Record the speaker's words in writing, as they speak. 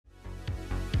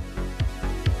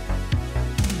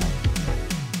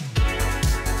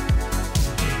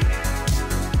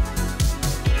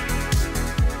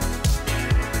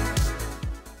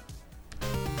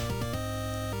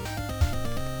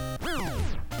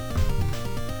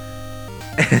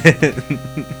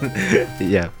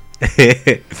Ya.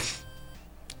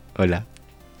 Hola.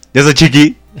 Yo soy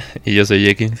Chiqui. Y yo soy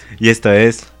ChekinS. Y esto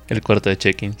es El cuarto de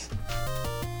ChekinS.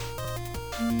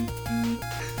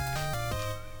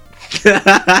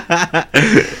 Ya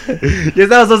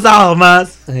estamos un sábado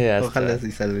más. Ya Ojalá está.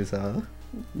 sí salga el sábado.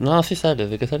 No, sí sale.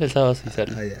 De que sale el sábado, sí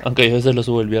sale. Ah, ya. Aunque yo a veces lo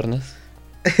subo el viernes.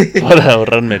 Para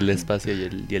ahorrarme el espacio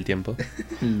y el tiempo.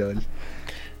 LOL.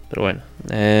 Pero bueno.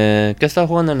 ¿Qué has estado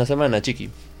jugando en la semana, Chiqui?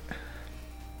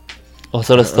 ¿O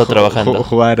solo has estado trabajando?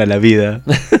 Jugar a la vida.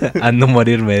 A no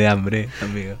morirme de hambre,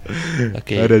 amigo.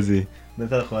 Ok. Ahora sí. No he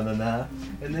estado jugando nada.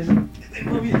 En el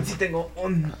móvil sí tengo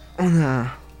una...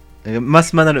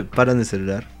 más mano para en el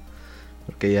celular.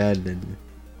 Porque ya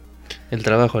El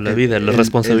trabajo, la vida, la el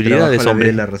responsabilidad trabajo, es la vida hombre.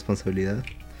 y la responsabilidad.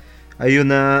 Hay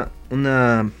una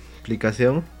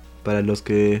aplicación para los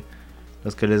que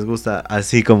les gusta,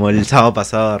 así como el sábado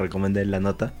pasado recomendé la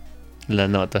nota,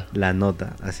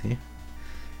 así.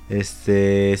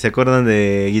 ¿Se acuerdan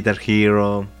de Guitar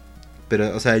Hero?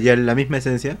 Pero, o sea, ya la misma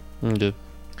esencia, Ya.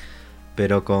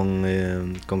 pero con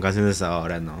canciones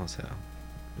ahora, ¿no? O sea,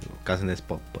 canciones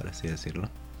pop, por así decirlo.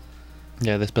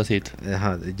 Ya, despacito.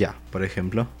 Ajá, ya, por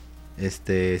ejemplo.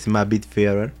 Se llama Beat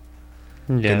Fever,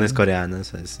 Ya. que no es coreano, o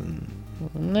sea, es un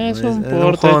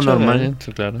juego juego normal.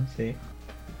 Claro. Sí.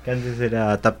 Que antes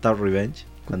era Tap Tap Revenge,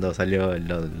 cuando salió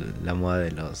la moda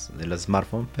de los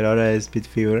smartphones, pero ahora es Beat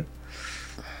Fever.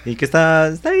 Y que está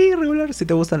ahí regular si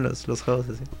te gustan los juegos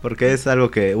así, porque es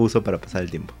algo que uso para pasar el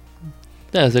tiempo.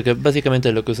 Ya, o sea que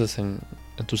básicamente lo que usas en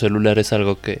tu celular es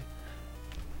algo que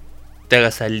te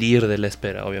haga salir de la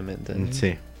espera, obviamente. ¿No?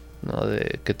 Sí. No,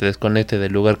 de que te desconecte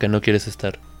del lugar que no quieres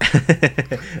estar.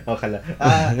 Ojalá.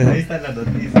 Ahí están las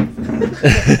noticias.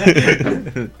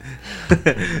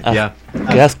 Ya.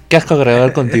 Qué asco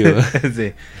grabar contigo.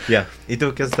 Sí, ya. ¿Y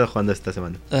tú qué has estado jugando esta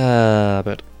semana? A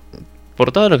ver,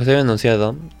 por todo lo que se había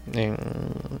anunciado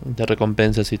de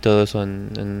recompensas y todo eso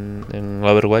en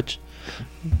Overwatch,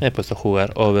 me he puesto a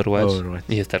jugar Overwatch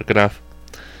y StarCraft.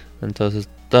 Entonces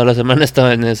toda la semana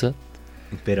estaba en eso.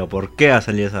 Pero ¿por qué ha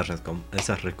salido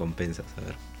esas recompensas? A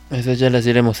ver. Esas ya las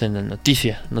diremos en la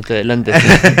noticia, no te adelantes.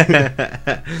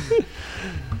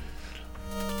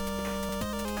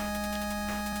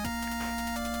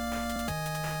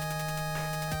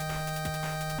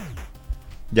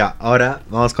 Ya, ahora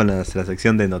vamos con nuestra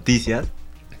sección de noticias.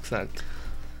 Exacto.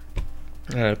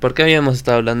 A ver, ¿por qué habíamos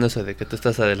estado hablando eso de que te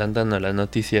estás adelantando a la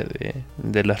noticia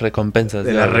de las recompensas?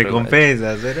 De las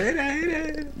recompensas, pero era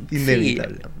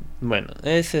inevitable. Sí, bueno,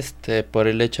 es por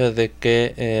el hecho de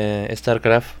que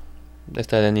StarCraft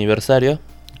está de aniversario,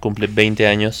 cumple 20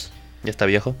 años, ya está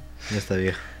viejo. Ya está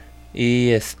viejo.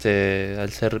 Y al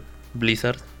ser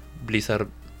Blizzard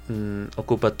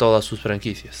ocupa todas sus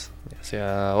franquicias, ya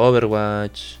sea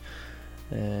Overwatch,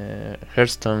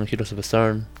 Hearthstone, Heroes of the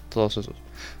Storm, todos esos.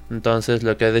 Entonces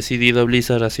lo que ha decidido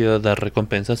Blizzard ha sido dar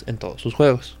recompensas en todos sus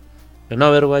juegos. En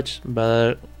Overwatch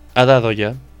ha dado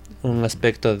ya un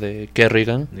aspecto de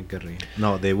Kerrigan.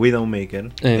 No, de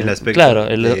Widowmaker. El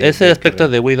aspecto de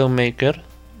de Widowmaker.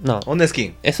 No, un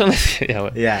skin. Es un skin. Ya,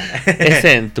 bueno. Yeah.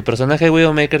 Tu personaje de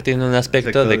Widowmaker tiene un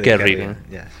aspecto de Kerrigan.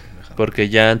 Yeah, sí, porque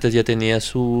ya antes ya tenía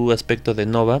su aspecto de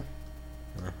Nova.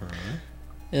 Ajá.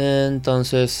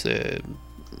 Entonces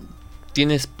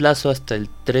tienes plazo hasta el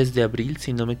 3 de abril,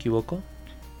 si no me equivoco.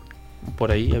 Por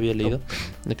ahí había leído.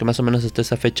 De que más o menos hasta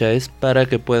esa fecha es para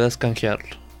que puedas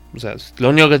canjearlo. O sea, lo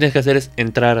único que tienes que hacer es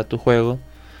entrar a tu juego,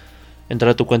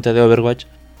 entrar a tu cuenta de Overwatch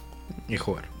Y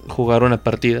jugar una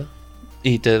partida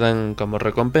y te dan como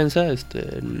recompensa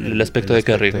el aspecto de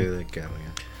Kerrigan.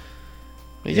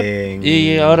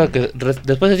 Y ahora que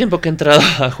después de tiempo que he entrado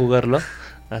a jugarlo,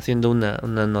 haciendo una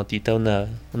notita, una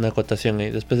acotación ahí,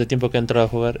 después de tiempo que he entrado a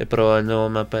jugar, he probado el nuevo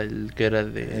mapa, el que era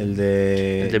el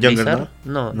de Blizzard.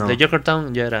 No, de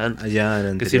Jokertown ya era antes,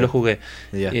 que sí lo jugué.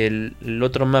 Yeah. Y el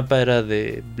otro mapa era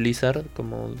de Blizzard,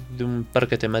 como de un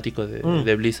parque temático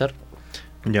de Blizzard.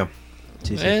 Ya.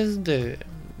 Sí. Es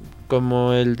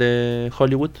como el de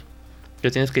Hollywood,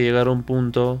 que tienes que llegar a un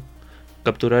punto,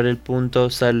 capturar el punto,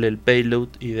 sale el payload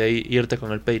y de ahí irte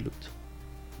con el payload.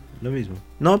 Lo mismo.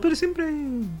 No, pero siempre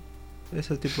hay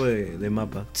ese tipo de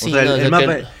mapa. Sí, o sea, no, el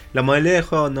mapa, la modalidad de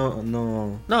juego no.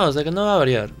 No, o sea que no va a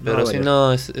variar. Pero si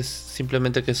no, es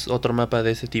simplemente que es otro mapa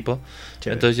de ese tipo.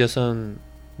 Chévere. Entonces ya son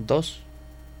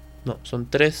son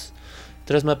tres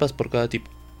mapas por cada tipo.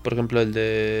 Por ejemplo, el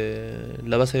de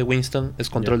la base de Winston es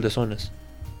control de zonas.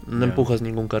 No empujas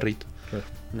ningún carrito. Claro.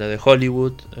 La de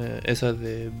Hollywood, esa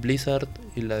de Blizzard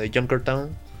y la de Junkertown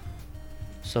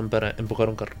son para empujar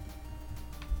un carro.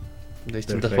 de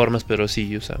distintas Perfecto. formas, pero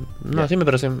sí, o sea, no, Ya. sí me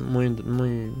parecen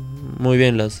muy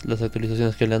bien las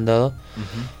actualizaciones que le han dado.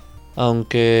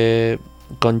 Aunque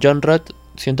con John Rat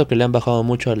siento que le han bajado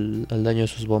mucho al daño de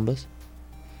sus bombas.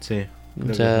 Sí. O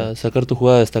creo sea, que sacar tu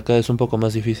jugada destacada es un poco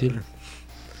más difícil.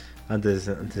 Antes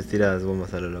tirabas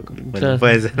bombas a lo loco. Bueno, Claro,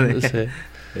 puede ser. sí.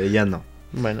 Pero ya no.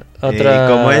 Bueno, otra...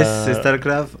 Como es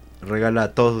StarCraft, regala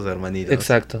a todos sus hermanitos.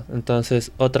 Exacto,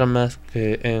 entonces otra más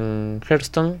que en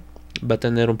Hearthstone va a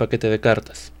tener un paquete de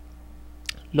cartas.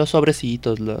 Los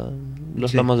sobrecitos,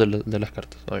 los Sí. lomos de las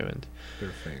cartas, obviamente.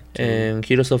 Perfecto. En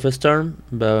Heroes of Storm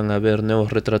van a haber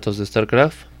nuevos retratos de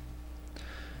StarCraft.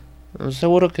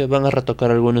 Seguro que van a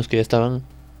retocar algunos que ya estaban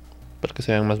para que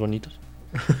se vean más bonitos.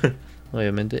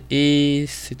 Obviamente. Y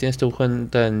si tienes tu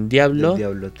cuenta en Diablo, Del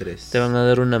Diablo 3. te van a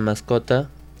dar una mascota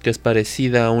que es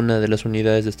parecida a una de las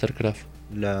unidades de StarCraft.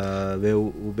 La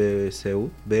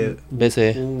BCU.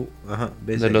 BCE. Ajá,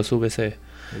 BCE. De los VC.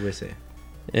 VC.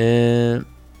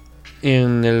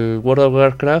 En el World of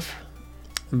Warcraft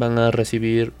van a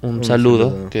recibir un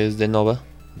saludo que es de Nova.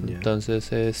 Ya.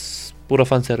 Entonces es puro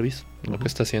fanservice lo que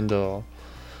está haciendo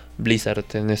Blizzard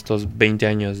en estos 20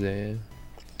 años de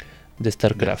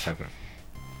StarCraft.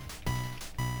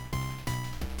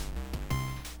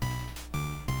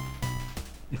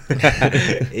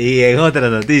 Y en otra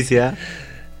noticia,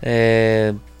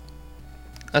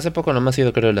 Hace poco nomás ha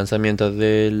sido, creo, el lanzamiento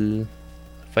del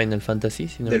Final Fantasy,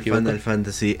 si no me del equivoco. Final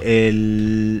Fantasy,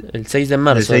 el 6 de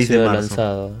marzo el 6 ha sido de marzo.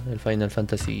 lanzado el Final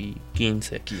Fantasy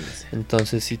XV. 15.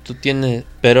 Entonces, si tú tienes...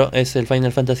 Pero es el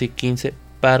Final Fantasy XV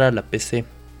para la PC.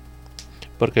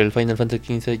 Porque el Final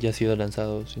Fantasy XV ya ha sido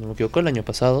lanzado, si no me equivoco, el año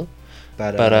pasado.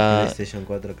 Para PlayStation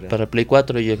 4, creo. Para Play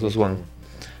 4 y Xbox One.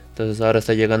 Entonces ahora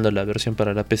está llegando la versión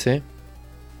para la PC.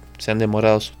 Se han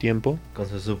demorado su tiempo. Con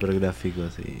sus super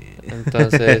gráficos y...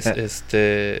 Entonces,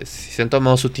 si se han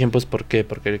tomado su tiempo es porque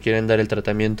le quieren dar el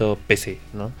tratamiento PC,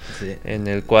 ¿no? Sí. En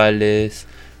el cual es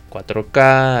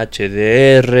 4K,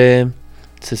 HDR,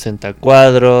 60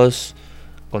 cuadros,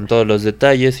 con todos los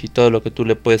detalles y todo lo que tú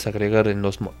le puedes agregar en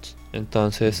los mods.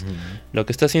 Entonces, lo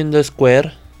que está haciendo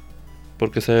Square,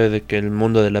 porque sabe de que el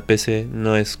mundo de la PC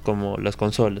no es como las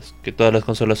consolas, que todas las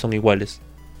consolas son iguales.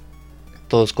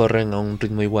 Todos corren a un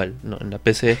ritmo igual. No, en la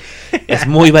PC es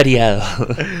muy variado.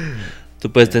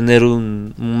 Tú puedes tener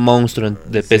un monstruo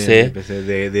de PC.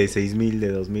 De 6.000,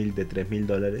 de 2.000, de 3.000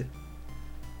 dólares.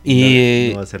 Y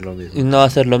no va a ser lo mismo. y no va a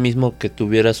ser lo mismo que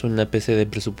tuvieras una PC de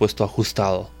presupuesto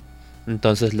ajustado.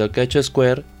 Entonces lo que ha hecho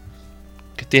Square,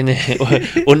 que tiene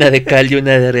una de cal y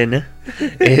una de arena,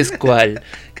 es cual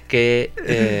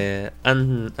que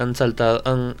han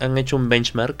hecho un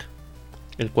benchmark,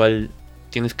 el cual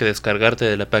tienes que descargarte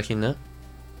de la página,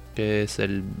 que es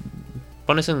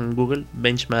pones en Google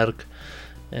benchmark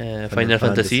Final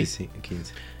Fantasy 15.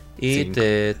 y 5.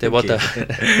 te bota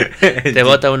te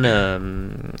bota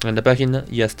en la página,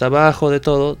 y hasta abajo de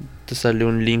todo te sale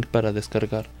un link para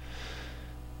descargar.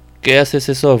 ¿Qué hace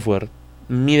ese software?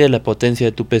 Mide la potencia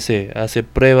de tu PC, hace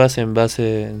pruebas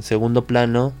en segundo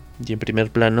plano y en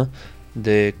primer plano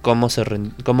de cómo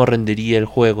rendería el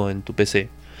juego en tu PC.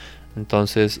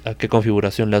 Entonces, ¿a qué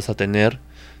configuración la vas a tener?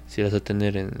 Si la vas a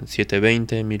tener en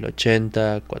 720,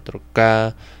 1080,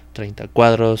 4K, 30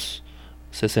 cuadros,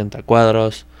 60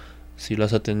 cuadros. Si lo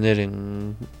vas a tener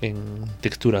en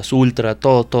texturas ultra,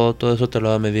 todo eso te lo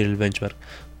va a medir el benchmark.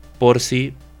 Por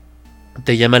si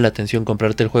te llama la atención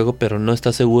comprarte el juego, pero no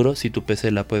estás seguro si tu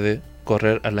PC la puede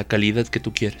correr a la calidad que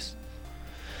tú quieres.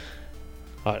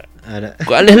 Ahora,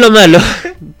 ¿cuál es lo malo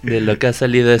de lo que ha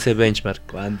salido ese benchmark?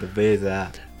 ¿Cuánto pesa?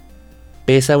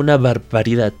 Pesa una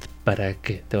barbaridad. ¿Para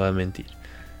qué? Te voy a mentir.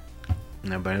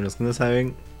 Para los que no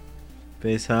saben,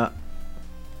 pesa...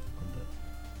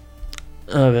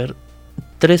 A ver,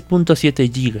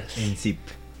 3.7 gigas. En zip.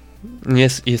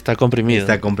 Y está comprimido.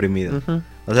 Está comprimido. Uh-huh.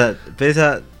 O sea,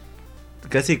 pesa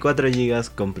casi 4 gigas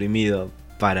comprimido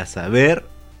para saber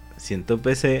si en tu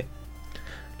PC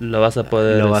lo vas a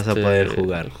poder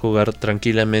jugar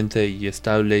tranquilamente y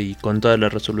estable y con toda la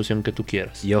resolución que tú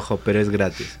quieras. Y ojo, pero es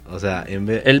gratis. O sea,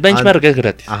 el benchmark es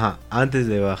gratis. Ajá, antes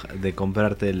de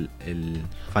comprarte el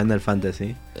Final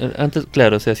Fantasy. Antes,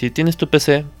 claro, o sea, si tienes tu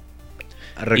PC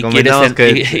recomendamos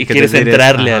y quieres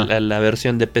entrarle a la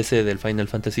versión de PC del Final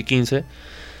Fantasy XV,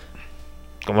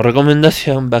 como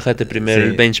recomendación, bájate primero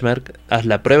el benchmark, haz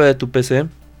la prueba de tu PC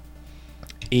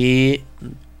y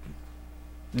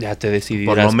ya te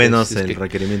decidirás. Por lo menos el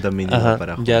requerimiento mínimo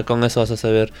para jugar. Ya con eso vas a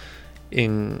saber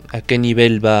a qué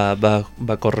nivel va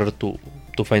a correr tu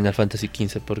Final Fantasy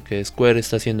XV, porque Square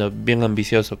está siendo bien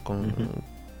ambicioso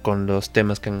con los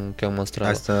temas que han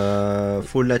mostrado. Hasta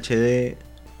Full HD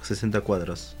 60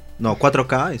 cuadros. No,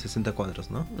 4K y 60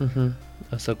 cuadros, ¿no? Uh-huh.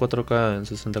 Hasta 4K en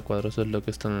 60 cuadros es lo que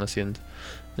están haciendo.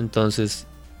 Entonces,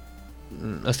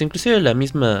 hasta inclusive la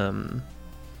misma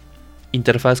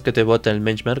interfaz que te bota el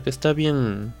benchmark está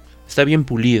bien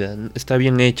pulida, está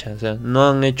bien hecha. O sea, no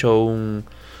han hecho un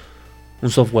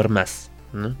software más,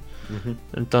 ¿no? Uh-huh.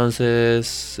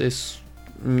 Entonces,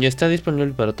 ya está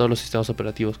disponible para todos los sistemas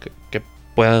operativos que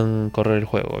puedan correr el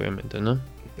juego, obviamente, ¿no?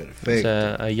 Perfecto. O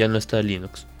sea, ahí ya no está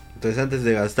Linux. Entonces antes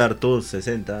de gastar tus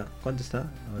 60, ¿cuánto está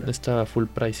ahora? Está full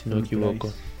price, si no me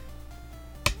equivoco.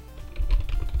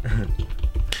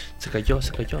 Se cayó.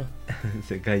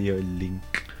 Se cayó el link.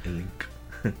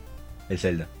 El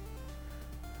Zelda.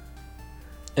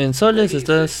 En soles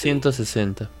está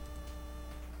 160.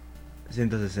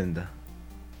 160.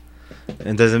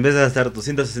 Entonces en vez de gastar tus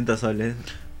 160 soles,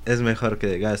 es mejor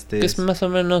que gastes... Es más o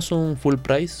menos un full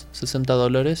price,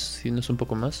 $60, si no es un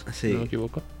poco más, sí. Si no me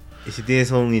equivoco. Y si tienes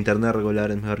un internet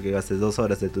regular, es mejor que gastes 2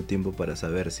 horas de tu tiempo para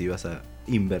saber si vas a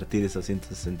invertir esos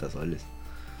 160 soles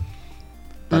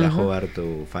para Uh-huh. jugar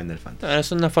tu Final Fantasy.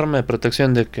 Es una forma de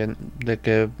protección de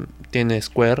que tiene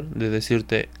Square, de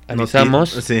decirte, avisamos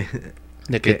Sí.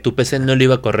 de que tu PC no le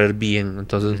iba a correr bien,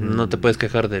 entonces Uh-huh. no te puedes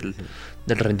quejar del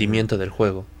rendimiento del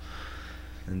juego.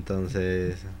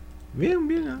 Entonces, bien,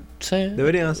 ¿eh? Sí.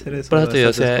 Deberían hacer eso. Por eso te digo,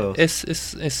 o bastantes sea,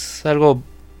 juegos. es algo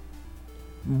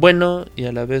bueno y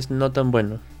a la vez no tan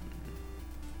bueno.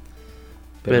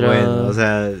 Pero bueno, o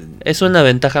sea... Es una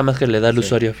ventaja más que le da al Sí.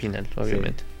 usuario final,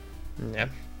 obviamente. Ya.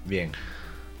 Bien.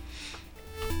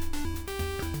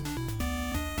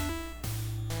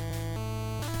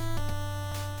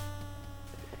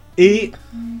 Y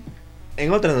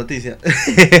en otra noticia,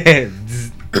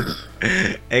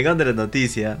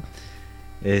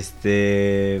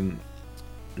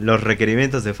 los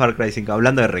requerimientos de FarCry 5,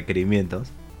 hablando de requerimientos.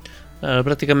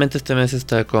 Prácticamente este mes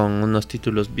está con unos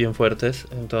títulos bien fuertes,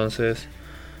 entonces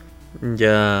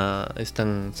ya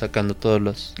están sacando todos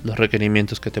los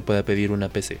requerimientos que te pueda pedir una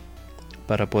PC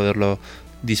para poderlo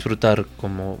disfrutar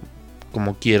como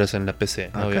quieras en la PC,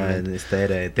 Acá obviamente. en esta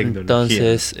era de tecnología.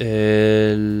 Entonces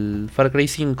el FarCry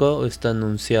 5 está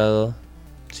anunciado,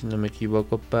 si no me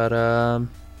equivoco, para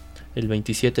el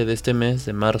 27 de este mes,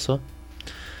 de marzo.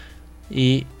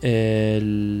 Y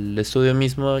el estudio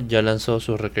mismo ya lanzó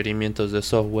sus requerimientos de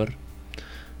software,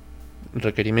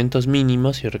 requerimientos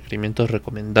mínimos y requerimientos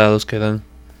recomendados que dan.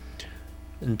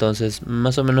 Entonces,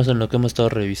 más o menos en lo que hemos estado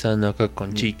revisando acá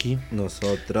con Chiki,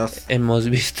 nosotros hemos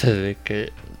visto de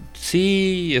que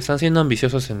sí están siendo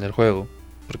ambiciosos en el juego,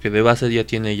 porque de base ya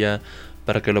tiene ya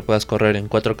para que lo puedas correr en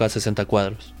 4K 60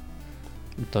 cuadros.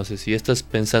 Entonces, si estás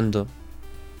pensando,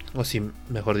 o si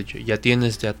mejor dicho, ya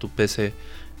tienes ya tu PC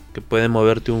que puede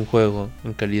moverte un juego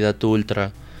en calidad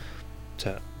ultra, o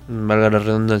sea, valga la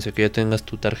redundancia, que ya tengas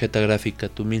tu tarjeta gráfica,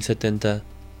 tu 1070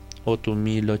 o tu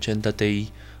 1080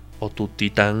 Ti o tu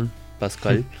Titan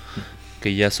Pascal,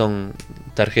 que ya son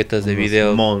tarjetas de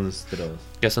video, monstruos,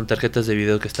 ya son tarjetas de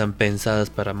video que están pensadas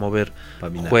para mover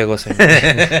juegos en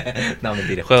no,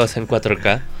 mentira. juegos en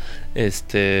 4K.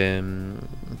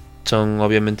 Son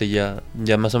obviamente ya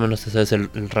más o menos te sabes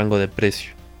el rango de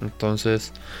precio.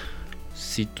 Entonces,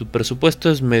 si tu presupuesto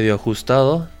es medio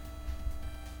ajustado,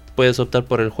 puedes optar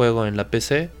por el juego en la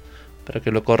PC para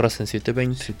que lo corras en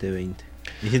 720.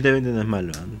 Y 720 no es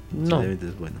malo, ¿eh? No, 720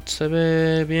 es bueno. se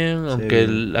ve bien, Se aunque ve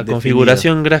la definido.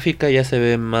 configuración gráfica ya se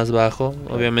ve más bajo.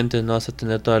 Claro. Obviamente no vas a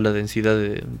tener toda la densidad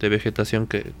de vegetación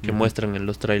que muestran en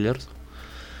los trailers.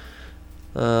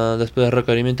 Después de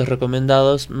requerimientos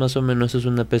recomendados, más o menos es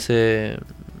una PC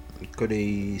Core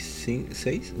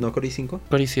i6, no, Core i5.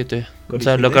 Core i7. Core O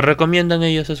sea, i7. lo que recomiendan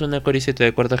ellos es una Core i7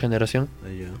 de cuarta generación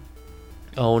Ya.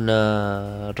 o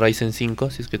una Ryzen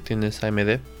 5 si es que tienes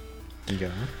AMD.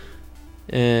 Ya.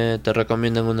 Te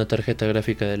recomiendan una tarjeta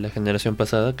gráfica de la generación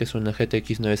pasada, que es una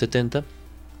GTX 970,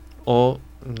 o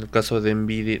en el caso de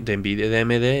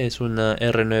AMD es una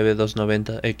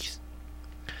R9290X,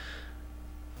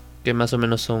 que más o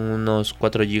menos son unos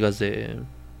 4 GB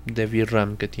de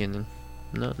VRAM que tienen,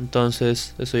 ¿no?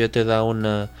 Entonces eso ya te da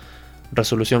una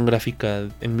resolución gráfica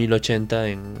en 1080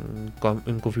 en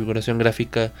configuración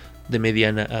gráfica de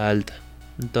mediana a alta.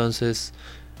 Entonces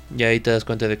ya ahí te das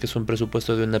cuenta de que es un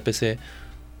presupuesto de una PC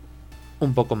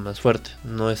un poco más fuerte,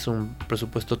 no es un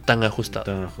presupuesto tan ajustado.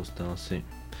 Tan ajustado, sí.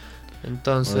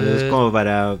 Entonces, es como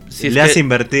para... si le es has que,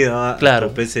 invertido a claro,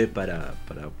 tu PC para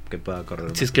que pueda correr.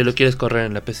 Si es que lo quieres correr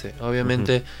en la PC.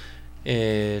 Obviamente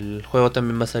el juego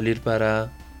también va a salir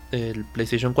para el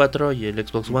PlayStation 4 y el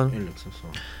Xbox One.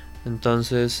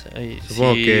 Entonces,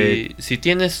 Supongo que si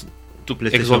tienes tu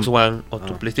Xbox One o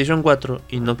tu PlayStation 4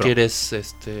 y no Pro. quieres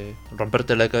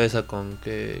romperte la cabeza con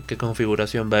qué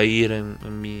configuración va a ir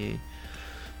en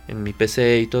mi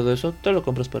PC y todo eso, te lo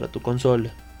compras para tu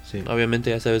consola. Sí. Obviamente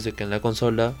ya sabes de que en la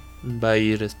consola va a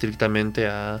ir estrictamente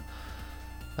a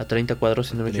 30 cuadros,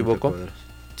 si no me 30 equivoco. cuadros.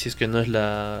 Si es que no es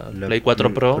la La Play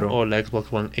 4 Pro, Pro o la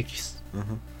Xbox One X.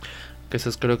 Ajá. Que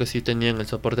esas creo que sí tenían el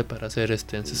soporte para hacer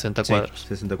en 60 Sí, cuadros.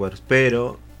 60 cuadros.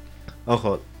 Pero,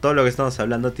 ojo, todo lo que estamos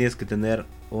hablando tienes que tener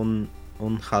un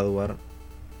hardware.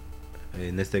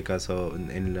 En este caso,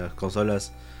 en las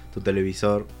consolas, tu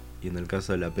televisor. Y en el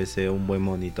caso de la PC, un buen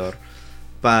monitor.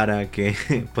 Para que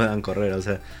puedan correr. O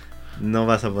sea, no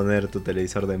vas a poner tu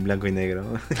televisor de en blanco y negro.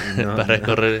 No, para no.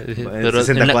 correr. Bueno, Pero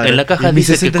 60 cuadros. en la caja Y mis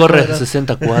dice que 60 corre cuadros.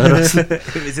 60 cuadros.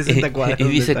 Mis 60 cuadros, y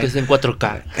dice ¿dónde que es en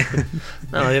 4K.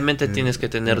 No, obviamente tienes que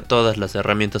tener todas las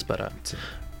herramientas Sí.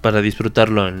 para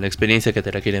disfrutarlo en la experiencia que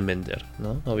te la quieren vender,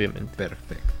 ¿no? Obviamente.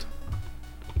 Perfecto.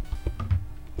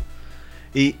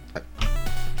 Y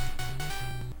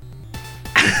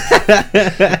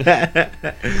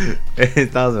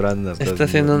estamos hablando. Está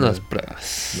haciendo unas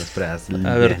pruebas. Unas pruebas.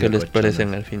 A ver qué les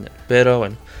parecen al final. Pero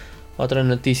bueno, otra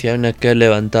noticia, una que ha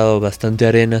levantado bastante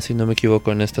arena, si no me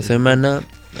equivoco, en esta semana,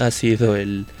 ha sido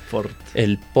el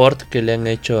port que le han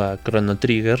hecho a Chrono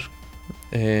Trigger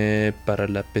para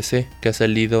la PC, que ha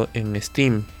salido en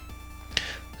Steam.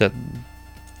 O sea,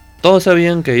 todos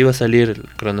sabían que iba a salir el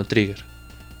Chrono Trigger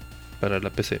para la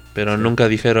PC, pero Sí. nunca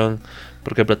dijeron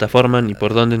por qué plataforma, ni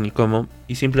por dónde, ni cómo.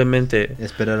 Y simplemente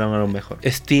esperaron algo mejor.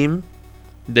 Steam,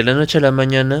 de la noche a la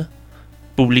mañana,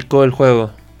 publicó el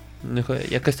juego. Dijo,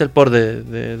 y acá está el port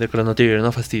de Chrono Trigger,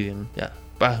 no fastidien. Ya,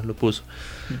 lo puso.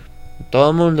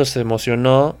 Todo el mundo se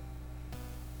emocionó,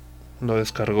 lo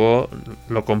descargó,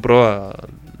 lo compró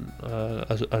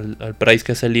al price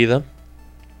que ha salido.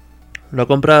 Lo ha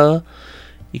comprado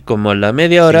y como a la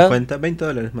media hora... 50,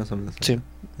 $20 más o menos. Sí,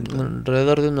 20.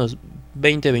 alrededor de unos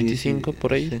 20, 25 Sí,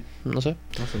 por ahí, sí. no sé.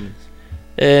 Más o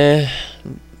menos.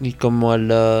 Y como a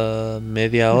la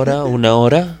media hora, una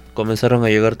hora, comenzaron a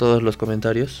llegar todos los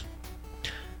comentarios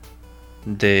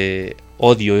de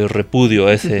odio y repudio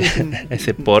a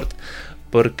ese port,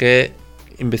 porque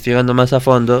investigando más a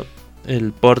fondo,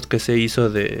 el port que se hizo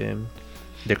de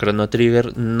Chrono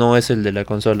Trigger no es el de la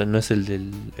consola, no es el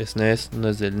del SNES, no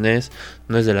es del NES,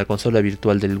 no es de la consola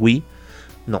virtual del Wii,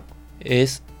 no,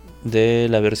 es de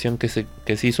la versión que se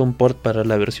hizo un port para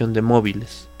la versión de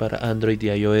móviles, para Android y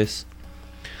iOS.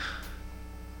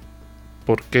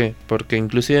 ¿Por qué? Porque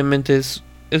inclusivemente es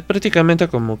prácticamente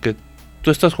como que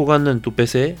tú estás jugando en tu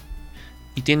PC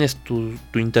y tienes tu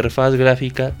interfaz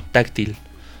gráfica táctil.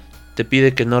 Te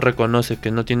pide que no reconoce,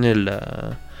 que no tiene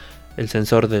el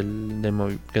sensor del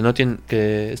móvil,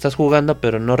 que estás jugando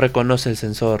pero no reconoce el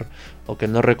sensor o que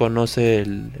no reconoce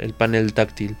el panel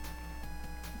táctil.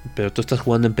 Pero tú estás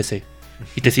jugando en PC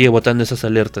y te sigue botando esas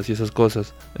alertas y esas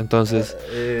cosas. Entonces,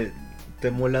 Tu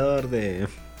emulador de...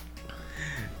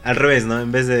 Al revés, ¿no?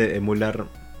 En vez de emular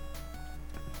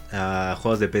a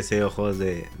juegos de PC o juegos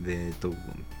de tu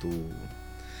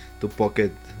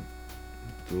Pocket,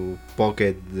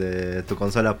 de tu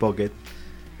consola Pocket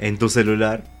en tu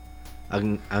celular,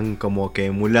 han como que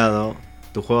emulado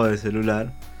tu juego de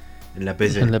celular en la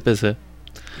PC. en la PC.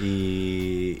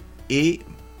 Y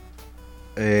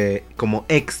como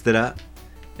extra,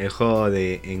 el juego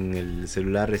en el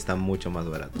celular está mucho más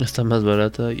barato. Está más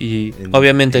barato y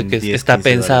obviamente que 10, está 15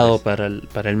 pensado dólares.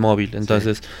 para el móvil.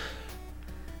 Entonces,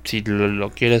 si lo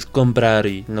quieres comprar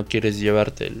y no quieres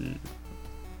llevarte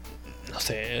no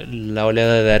sé, la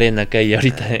oleada de arena que hay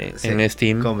ahorita en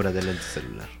Steam, Cómpratelo en tu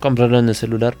celular. cómpralo en el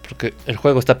celular porque el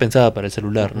juego está pensado para el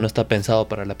celular, no está pensado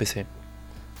para la PC.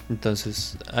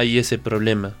 Entonces, hay ese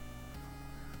problema.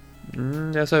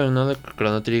 Ya saben, ¿no?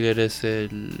 Chrono Trigger es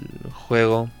el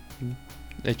juego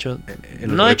hecho...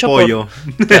 no hecho por...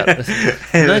 Claro,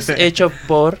 no es hecho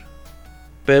por...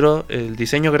 Pero el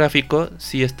diseño gráfico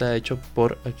sí está hecho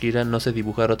por Akira, no sé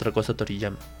dibujar otra cosa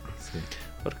Toriyama. Sí.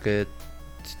 Porque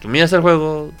si tú miras el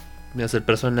juego, miras el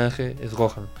personaje, es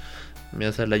Gohan.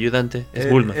 Miras al ayudante, es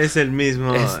Bulma. Es el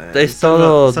mismo. Es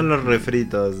todo... Son los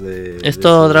refritos de... Es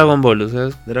todo Dragon Ball, o sea...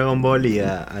 Dragon Ball y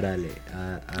Arale.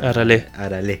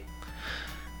 Arale.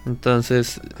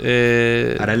 Entonces...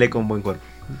 Arale con buen cuerpo.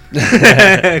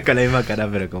 Con la misma cara,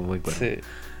 pero con buen cuerpo. Sí.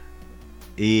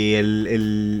 Y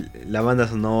la banda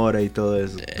sonora y todo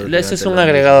eso. Ese es un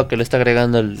agregado que le está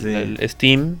agregando el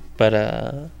Steam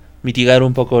para mitigar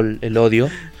un poco el odio.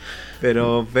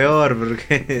 Pero peor,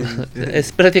 porque...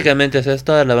 Es prácticamente, o sea, es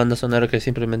toda la banda sonora que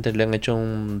simplemente le han hecho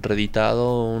un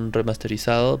reeditado, un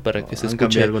remasterizado para que se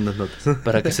escuche algunas notas.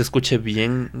 para que se escuche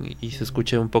bien y se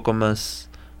escuche un poco más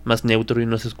más neutro y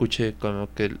no se escuche como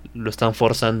que lo están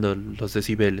forzando los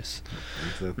decibeles.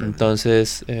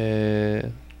 Entonces,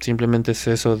 simplemente es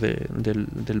eso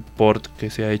del port que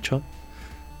se ha hecho,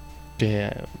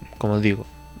 que, como digo,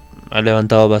 ha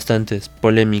levantado bastantes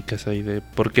polémicas ahí de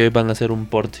por qué van a hacer un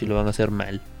port si lo van a hacer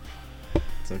mal.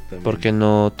 ¿Por qué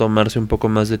no tomarse un poco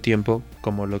más de tiempo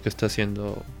como lo que está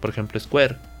haciendo, por ejemplo,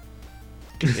 Square?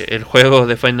 Que el juego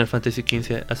de Final Fantasy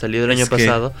XV ha salido el año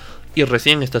pasado y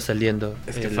recién está saliendo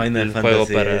el juego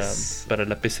para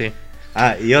la PC.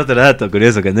 Ah, y otro dato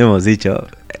curioso que no hemos dicho,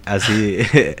 así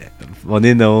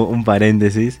poniendo un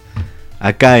paréntesis,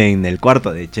 acá en el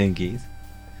cuarto de ChekinS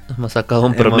hemos sacado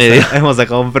un promedio. Hemos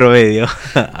sacado un promedio.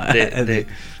 de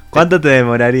 ¿Cuánto te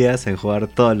demorarías en jugar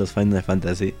todos los Final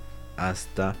Fantasy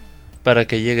hasta... para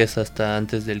que llegues hasta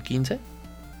antes del 15?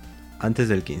 Antes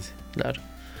del 15. Claro.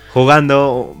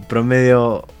 Jugando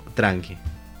promedio tranqui.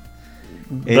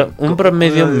 Un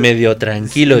promedio medio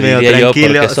tranquilo, medio diría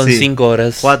tranquilo, yo, porque son 5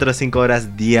 horas. 4 o 5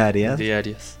 horas diarias.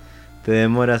 Te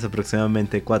demoras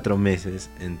aproximadamente 4 meses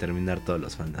en terminar todos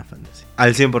los Final Fantasy.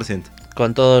 Al 100%.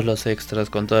 Con todos los extras,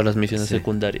 con todas las misiones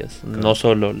secundarias. No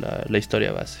solo la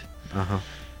historia base. Ajá.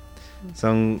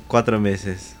 Son 4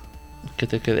 meses. ¿Que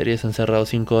te quedarías encerrado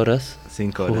 5 horas?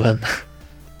 5 horas. Jugando.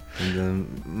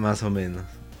 Entonces, más o menos.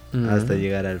 Hasta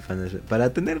llegar al Final.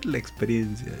 Para tener la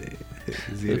experiencia de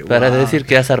decir, para wow. decir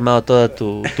que has armado todo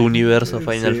tu universo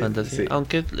Final Sí, Fantasy. sí.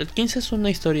 Aunque el 15 es una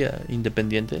historia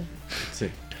independiente. Sí.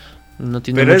 No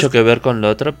tiene mucho que ver con lo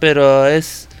otro, pero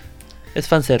es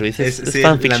fanservice, es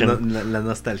fanfiction. La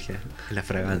nostalgia, la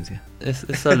fragancia. Es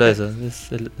solo eso,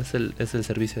 es el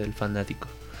servicio del fanático.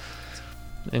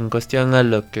 En cuestión a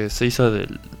lo que se hizo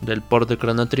del port de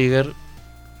Chrono Trigger,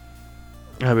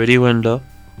 averígüenlo.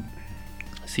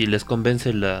 Si les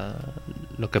convence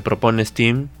lo que propone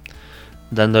Steam,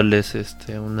 dándoles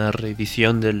una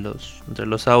reedición de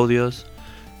los audios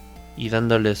y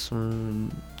dándoles un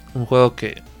juego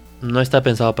que no está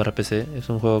pensado para PC, es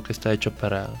un juego que está hecho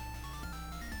para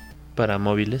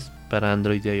móviles, para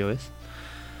Android y iOS.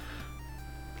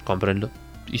 Cómprenlo.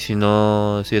 Y si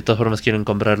de todas formas quieren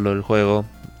comprarlo el juego,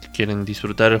 quieren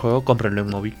disfrutar el juego, cómprenlo en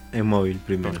móvil. En móvil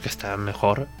primero. Porque está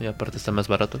mejor y aparte está más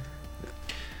barato.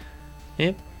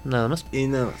 Y nada más.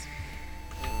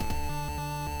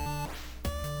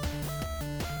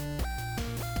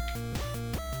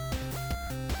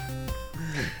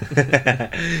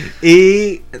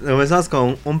 Y comenzamos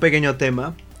con un pequeño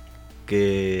tema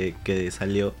que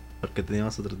salió, porque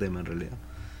teníamos otro tema en realidad,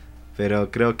 pero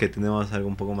creo que tenemos algo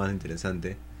un poco más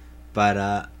interesante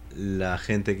para la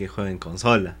gente que juega en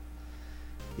consola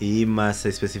y más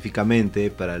específicamente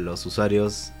para los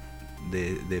usuarios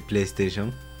de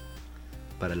PlayStation,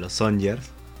 para los Sonyers,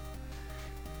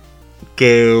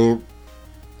 que o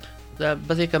sea,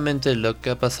 básicamente lo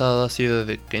que ha pasado ha sido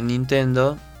de que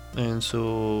Nintendo, en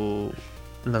su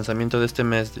lanzamiento de este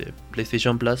mes de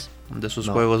PlayStation Plus, de sus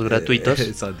juegos gratuitos,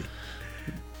 Sony.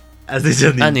 Has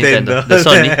dicho Nintendo. De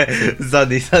Sony.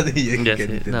 Sony. Ya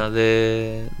sé, no,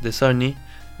 de Sony,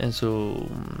 en su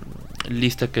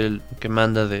lista que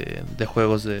manda de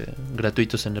juegos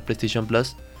gratuitos en la PlayStation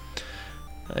Plus.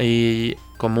 Y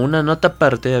como una nota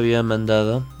aparte había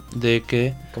mandado de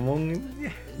que como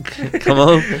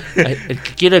el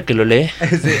que quiera que lo lee.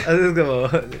 Sí, es como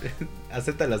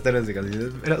acepta las términos y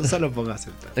condiciones, pero solo ponga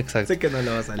aceptar. Exacto. Sé que no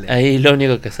lo vas a leer. Ahí lo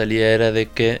único que salía era de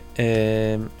que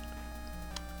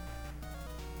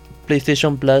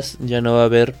PlayStation Plus ya no va a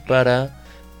haber para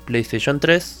PlayStation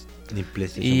 3 ni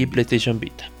PlayStation y PlayStation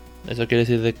Vita. Eso quiere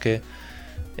decir de que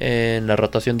en la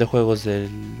rotación de juegos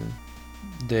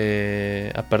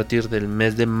a partir del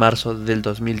mes de marzo del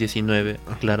 2019,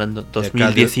 aclarando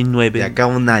 2019. De acá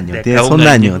un año. Tienes un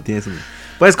año.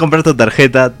 Puedes comprar tu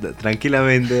tarjeta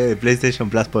tranquilamente de PlayStation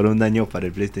Plus por un año para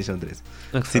el PlayStation 3.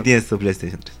 Exacto. Si tienes tu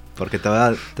PlayStation 3. Porque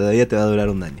todavía te va a durar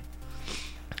un año.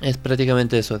 Es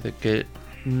prácticamente eso, de que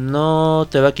no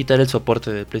te va a quitar el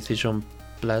soporte de PlayStation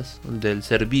Plus, del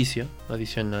servicio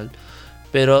adicional,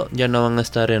 pero ya no van a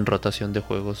estar en rotación de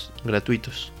juegos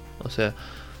gratuitos. O sea,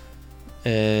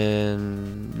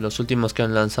 los últimos que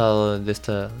han lanzado de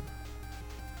esta,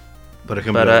 por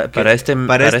ejemplo, para este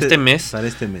mes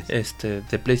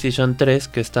de PlayStation 3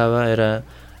 que era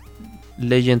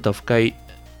Legend of Kai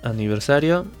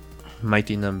Aniversario,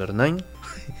 Mighty Number 9,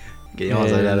 que ya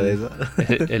vamos a hablar de eso,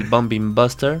 el Bombing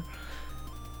Buster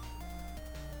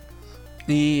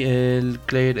y el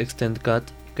Clear Extend Cut,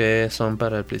 que son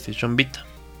para el PlayStation Vita.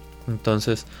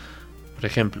 Entonces, por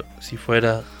ejemplo, si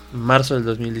fuera marzo del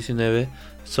 2019,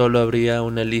 solo habría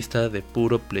una lista de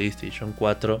puro PlayStation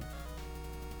 4.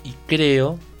 Y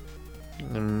creo,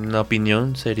 una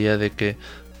opinión sería de que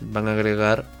van a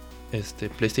agregar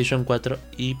PlayStation 4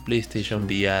 y PlayStation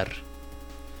VR.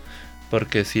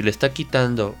 Porque si le está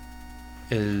quitando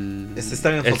se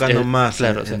están enfocando más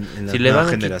claro, en la si le nueva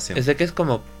van generación. Es de que es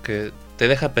como que te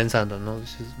deja pensando, ¿no?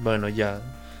 Dices, bueno, ya.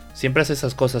 Siempre hace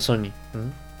esas cosas Sony.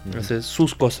 Hace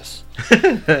sus cosas.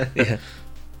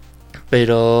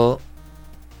 Pero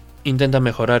intenta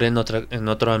mejorar en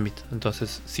otro ámbito.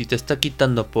 Entonces, si te está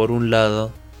quitando por un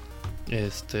lado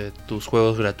tus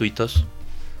juegos gratuitos,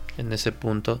 en ese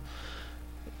punto,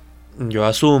 yo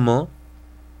asumo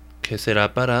que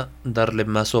será para darle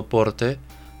más soporte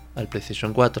al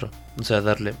PlayStation 4. O sea,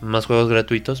 darle más juegos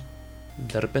gratuitos.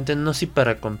 De repente no sí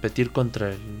para competir contra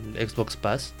el Xbox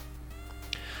Pass,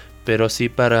 pero sí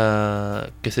para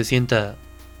que se sienta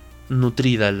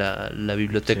nutrida la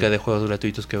biblioteca de juegos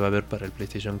gratuitos que va a haber para el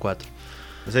PlayStation 4.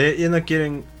 O sea, ya no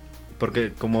quieren,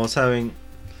 porque como saben,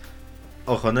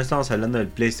 ojo, no estamos hablando del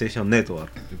PlayStation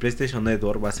Network. El PlayStation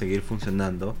Network va a seguir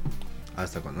funcionando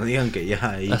hasta cuando digan que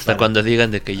ya hay cuando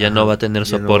digan de que ya no va a tener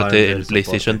soporte el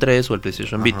PlayStation 3 o el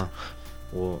PlayStation Vita.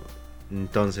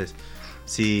 Entonces,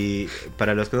 si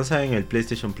para los que no saben, el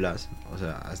PlayStation Plus, o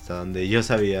sea, hasta donde yo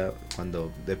sabía,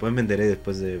 cuando después me enteré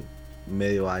después de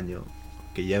medio año,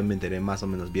 que ya me enteré más o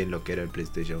menos bien lo que era el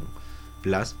PlayStation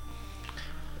Plus.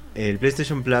 El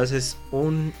PlayStation Plus es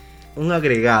un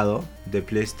agregado de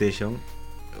PlayStation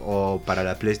o para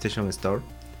la PlayStation Store,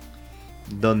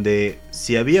 donde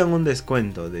si había un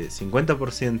descuento de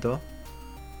 50%,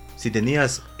 si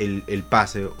tenías el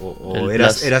pase o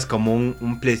eras como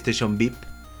un PlayStation VIP,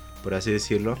 por así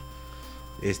decirlo,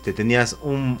 tenías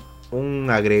un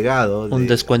agregado, un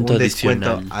descuento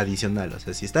adicional. O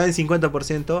sea, si estaba en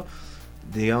 50%,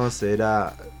 digamos,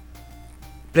 era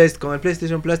con el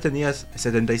PlayStation Plus tenías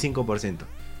 75%.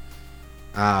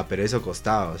 Pero eso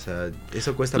costaba, o sea,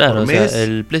 eso cuesta por mes. Sea,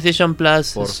 el PlayStation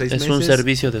Plus es un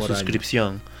servicio de por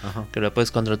suscripción que lo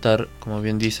puedes contratar, como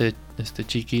bien dice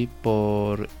Chiqui,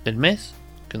 por el mes,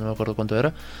 que no me acuerdo cuánto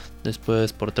era.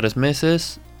 Después por 3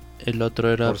 meses, el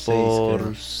otro era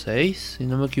por 6, si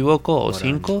no me equivoco, o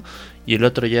 5, y el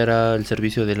otro ya era el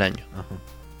servicio del año.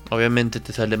 Obviamente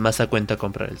te sale más a cuenta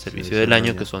comprar el servicio del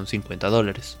año, que son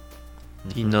 $50.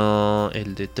 Y no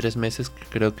el de 3 meses, que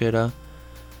creo que era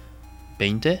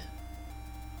 20,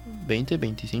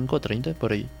 25, 30,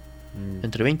 por ahí.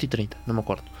 Entre 20 y 30, no me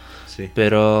acuerdo. Sí.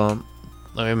 Pero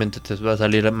obviamente te va a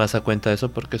salir más a cuenta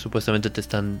eso, porque supuestamente te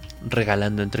están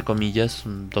regalando, entre comillas,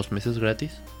 2 meses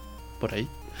gratis. Por ahí.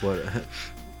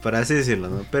 Por así decirlo,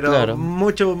 ¿no? Pero claro,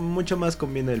 mucho más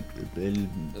conviene el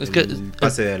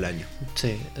pase del año.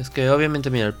 Sí, es que obviamente,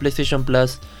 mira, el PlayStation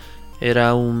Plus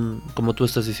era como tú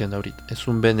estás diciendo ahorita, es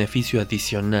un beneficio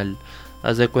adicional.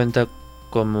 Haz de cuenta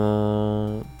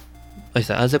como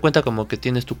que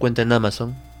tienes tu cuenta en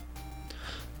Amazon,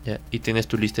 ¿ya? Y tienes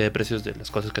tu lista de precios de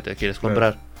las cosas que te quieres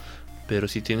comprar. Pero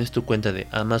si tienes tu cuenta de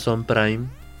Amazon Prime,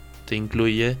 te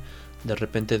incluye de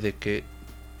repente de que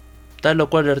tal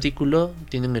o cual artículo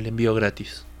tienen el envío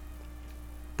gratis,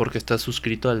 porque estás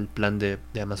suscrito al plan de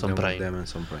Amazon Prime. De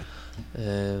Amazon Prime.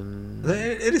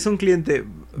 Eres un cliente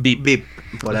VIP,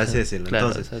 por así decirlo. Claro,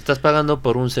 entonces, estás pagando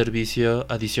por un servicio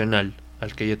adicional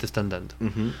al que ya te están dando.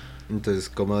 Entonces,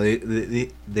 como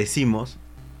decimos,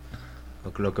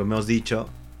 lo que hemos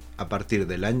dicho, a partir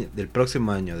del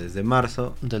próximo año, desde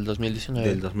marzo del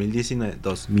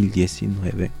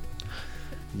 2019,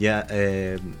 ya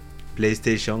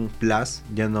PlayStation Plus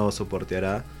ya no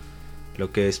soportará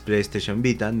lo que es PlayStation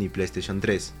Vita ni PlayStation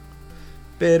 3.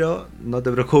 Pero no te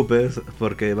preocupes,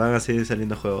 porque van a seguir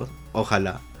saliendo juegos.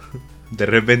 Ojalá. De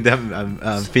repente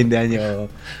a fin de año.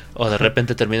 O de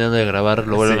repente terminando de grabar,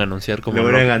 lo vuelven a anunciar como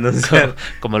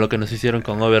lo que nos hicieron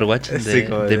con Overwatch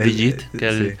de Brigitte.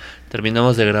 Que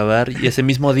terminamos de grabar y ese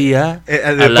mismo día,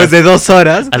 después de 2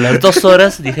 horas, a las 2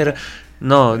 horas dijeron: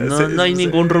 no hay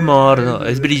ningún rumor, no,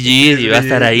 es Brigitte y va a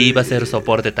estar ahí, va a ser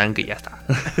soporte tanque y ya está.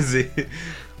 Sí.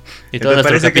 Y todo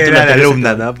parece que era la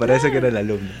alumna, ¿no? Parece que era la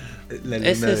alumna.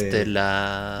 Es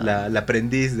la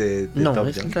aprendiz de no, Top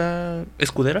es Gun. La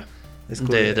escudera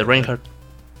de Reinhardt.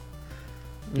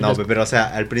 No, pero o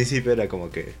sea, al principio era como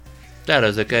que... Claro,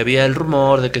 es de que había el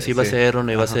rumor de que sí iba a ser o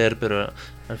no iba a ser, pero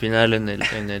al final en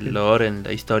el lore, en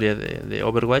la historia de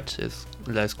Overwatch, es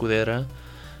la escudera,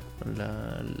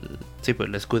 la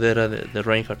escudera de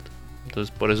Reinhardt.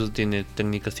 Entonces por eso tiene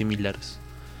técnicas similares,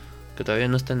 que todavía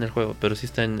no está en el juego, pero sí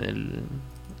está en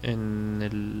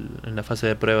la fase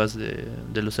de pruebas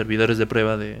de los servidores de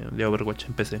prueba de Overwatch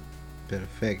en PC.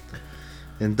 Perfecto.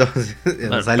 Entonces,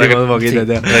 nos salimos un poquito. Sí,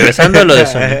 regresando a lo de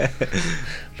Sony.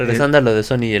 Regresando a lo de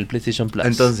Sony y el PlayStation Plus.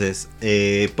 Entonces,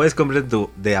 puedes comprar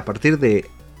a partir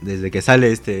desde que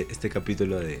sale este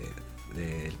capítulo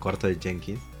del cuarto de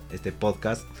ChekinS, este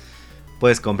podcast,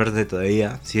 puedes comprarte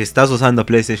todavía, si estás usando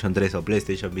PlayStation 3 o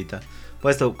PlayStation Vita,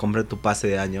 puedes comprar tu pase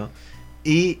de año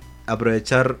y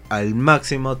aprovechar al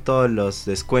máximo todos los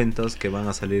descuentos que van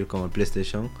a salir con el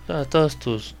PlayStation. Todos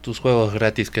tus juegos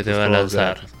gratis que te va a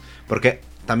lanzar. Gratis. Porque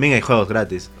también hay juegos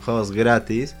gratis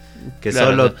que claro,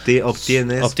 solo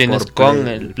obtienes con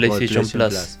el PlayStation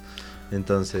Plus.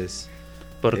 Entonces,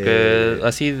 porque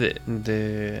así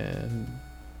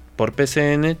por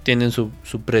PSN tienen su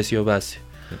precio base.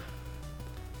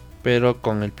 Pero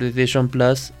con el PlayStation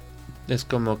Plus es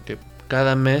como que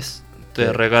cada mes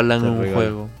te regalan un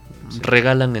juego. Sí.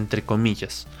 Regalan entre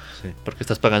comillas. Sí. Porque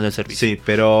estás pagando el servicio. Sí,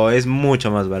 pero es mucho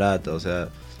más barato, o sea.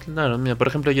 Claro, mira, por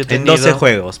ejemplo, yo he tenido... En 12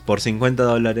 juegos por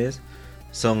 $50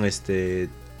 son $4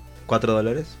 por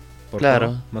claro,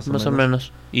 juego, más o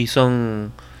menos. Y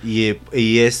son... Y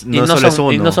no solo es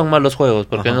uno. Y no son malos juegos,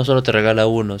 porque no solo te regala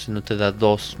uno, sino te da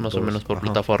dos, más o menos, por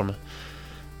plataforma.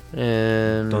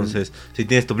 Entonces, si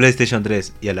tienes tu PlayStation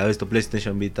 3 y a la vez tu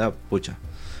PlayStation Vita, pucha,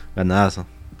 ganadazo.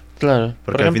 Claro,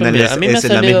 porque ejemplo, al final mira, es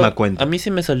la misma cuenta. A mí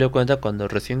sí me salió cuenta cuando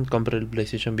recién compré el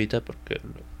PlayStation Vita, porque,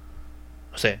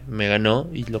 no sé, me ganó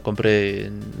y lo compré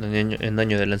en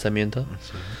año de lanzamiento.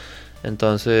 Sí.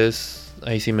 Entonces,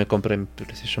 ahí sí me compré en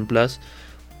PlayStation Plus.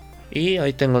 Y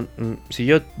ahí tengo, si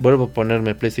yo vuelvo a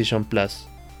ponerme PlayStation Plus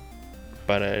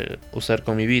para usar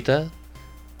con mi Vita,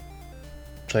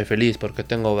 soy feliz porque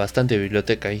tengo bastante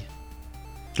biblioteca ahí.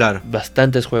 Claro.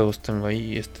 Bastantes juegos tengo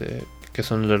ahí, que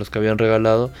son de los que habían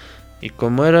regalado. Y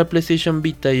como era PlayStation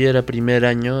Vita y era primer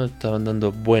año, estaban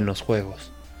dando buenos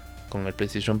juegos con el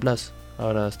PlayStation Plus.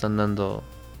 Ahora están dando,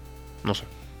 no sé.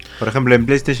 Por ejemplo, en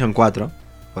PlayStation 4,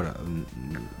 para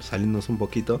salirnos un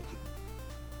poquito.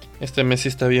 Este mes sí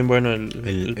está bien bueno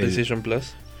el PlayStation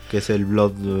Plus. Que es el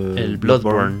Bloodborne. El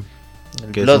Bloodborne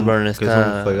que es un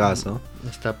juegazo.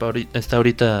 Está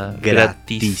ahorita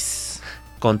gratis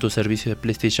con tu servicio de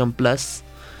PlayStation Plus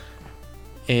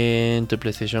en tu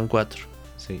PlayStation 4.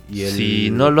 Sí,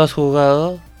 si no lo has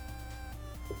jugado,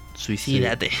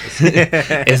 suicídate. Sí.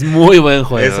 Es muy buen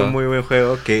juego. Es un muy buen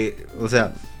juego que, o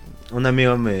sea, un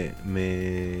amigo me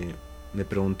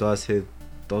preguntó hace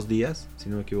 2 días, si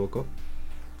no me equivoco,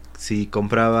 si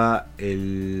compraba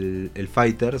el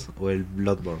Fighters o el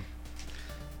Bloodborne.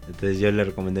 Entonces yo le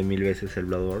recomendé 1000 veces el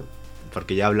Bloodborne,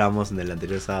 porque ya hablamos en el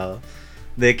anterior sábado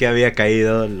de que había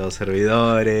caído los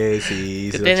servidores y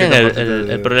que tienen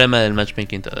el problema del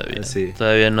matchmaking todavía. Sí.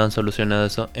 Todavía no han solucionado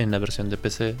eso en la versión de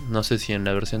PC. No sé si en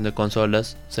la versión de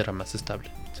consolas será más estable.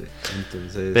 Sí.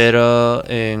 Entonces... Pero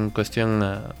en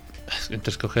cuestión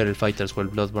entre escoger el Fighters o el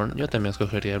Bloodborne, yo también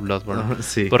escogería el Bloodborne.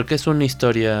 Sí. Porque es una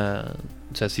historia...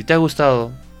 O sea, si te ha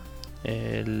gustado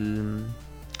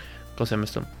 ¿cómo se llama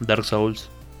esto? Dark Souls,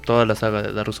 toda la saga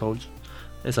de Dark Souls,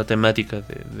 esa temática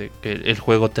de que el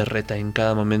juego te reta en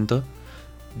cada momento,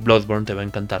 Bloodborne te va a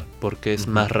encantar, porque es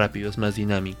más rápido, es más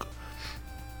dinámico.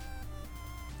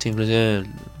 Sí, inclusive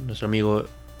nuestro amigo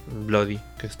Bloody,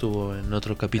 que estuvo en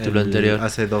otro capítulo anterior,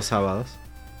 hace 2 sábados,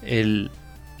 él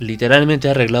literalmente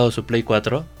ha arreglado su Play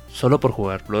 4 solo por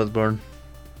jugar Bloodborne.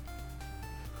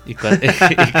 Y cada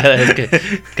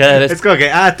vez es como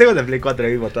que, tengo una Play 4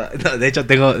 ahí botada. No, de hecho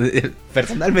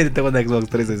personalmente tengo una Xbox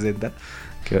 360.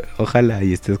 Que ojalá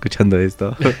y esté escuchando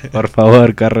esto. Por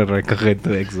favor, corre, recoge tu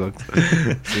Xbox.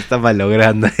 Se está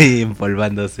malogrando ahí,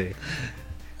 empolvándose.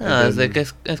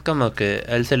 Es como que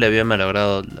a él se le había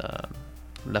malogrado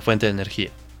la fuente de energía.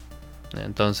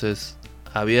 Entonces,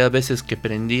 había veces que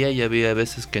prendía y había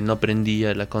veces que no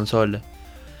prendía la consola.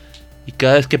 Y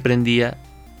cada vez que prendía,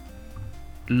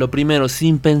 lo primero,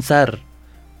 sin pensar,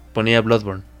 ponía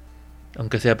Bloodborne.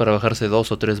 Aunque sea para bajarse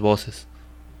 2 o 3 voces.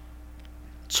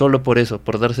 Solo por eso,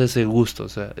 por darse ese gusto. O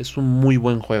sea, es un muy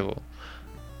buen juego.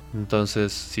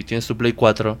 Entonces, si tienes tu Play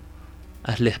 4,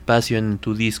 hazle espacio en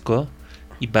tu disco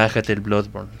y bájate el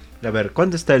Bloodborne. A ver,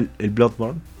 ¿cuánto está el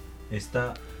Bloodborne?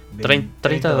 Está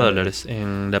 $30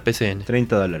 en la PSN.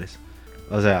 $30.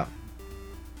 O sea,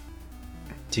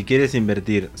 si quieres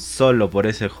invertir solo por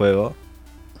ese juego,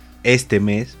 este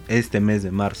mes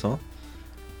de marzo,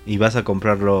 y vas a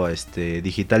comprarlo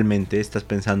digitalmente, estás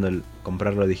pensando en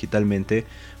comprarlo digitalmente,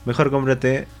 mejor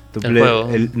cómprate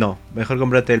mejor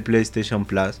cómprate el PlayStation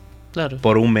Plus. Claro.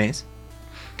 Por un mes,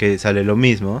 que sale lo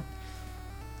mismo.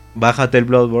 Bájate el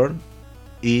Bloodborne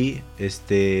y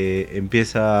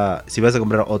empieza, si vas a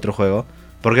comprar otro juego,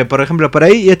 porque por ejemplo por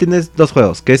ahí ya tienes 2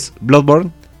 juegos, que es Bloodborne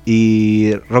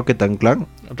y Ratchet and Clank.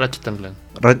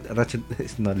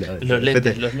 Los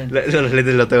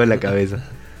lentes lo tengo en la cabeza.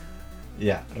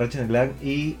 Ya, Ratchet and Clank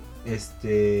y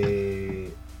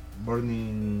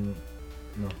Bumping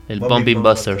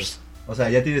Busters. O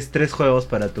sea, ya tienes 3 juegos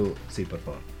para tu... Sí, por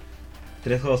favor.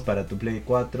 3 juegos para tu Play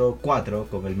 4, 4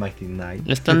 con el Mighty Knight.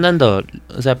 Le están dando,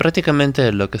 o sea,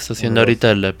 prácticamente lo que está haciendo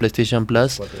ahorita la PlayStation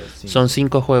Plus 4, son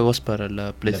 5 juegos para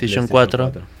la PlayStation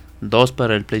 4, 2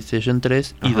 para el PlayStation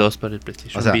 3 y 2 para el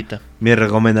PlayStation Vita. Mi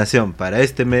recomendación para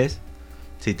este mes,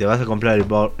 si te vas a comprar el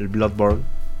Bloodborne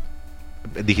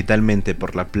digitalmente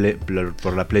por la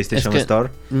PlayStation Store.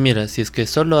 Mira, si es que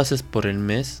solo haces por el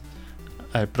mes,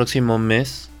 al próximo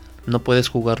mes no puedes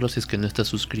jugarlo si es que no estás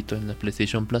suscrito en la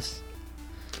PlayStation Plus.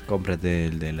 Cómprate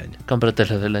el del año. Cómprate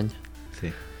el del año. Sí.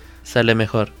 Sale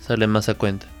mejor, sale más a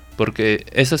cuenta. Porque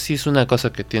eso sí es una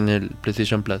cosa que tiene el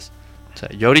PlayStation Plus. O sea,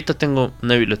 yo ahorita tengo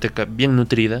una biblioteca bien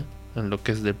nutrida en lo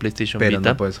que es de PlayStation pero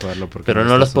Vita. No puedes jugarlo porque pero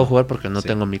no las puedo jugar porque no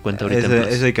tengo mi cuenta ahorita en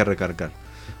Plus. Eso hay que recargar.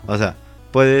 O sea,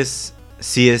 puedes...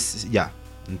 Si es... Ya.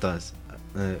 Entonces,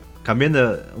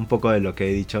 cambiando un poco de lo que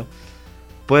he dicho,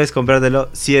 puedes comprártelo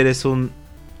si eres un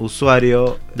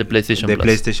usuario de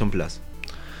PlayStation Plus.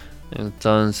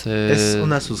 Entonces... Es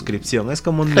una suscripción, es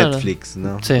como un Netflix,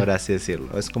 ¿no? Sí. Por así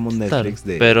decirlo. Es como un Netflix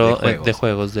pero de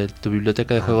juegos, de tu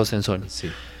biblioteca de juegos en Sony.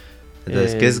 Sí.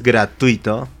 Entonces, que es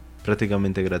gratuito,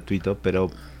 prácticamente gratuito,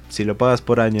 pero si lo pagas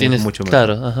por año es mucho mejor.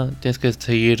 Claro, tienes que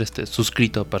seguir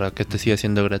suscrito para que te siga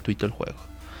siendo gratuito el juego.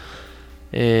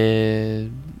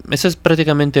 Esa es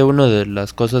prácticamente una de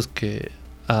las cosas que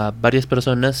a varias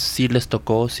personas sí les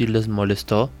tocó, sí les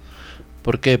molestó.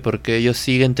 ¿Por qué? Porque ellos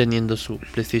siguen teniendo su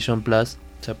PlayStation Plus.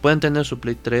 O sea, pueden tener su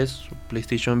Play 3, su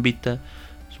PlayStation Vita,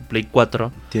 su Play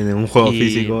 4. Tienen un juego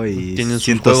físico y tienen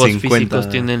 150. sus juegos físicos.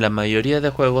 Tienen la mayoría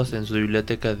de juegos en su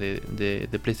biblioteca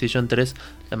de PlayStation 3.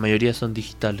 La mayoría son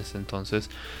digitales. Entonces,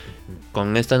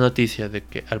 con esta noticia de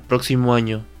que al próximo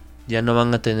año ya no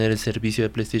van a tener el servicio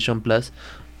de PlayStation Plus,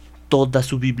 toda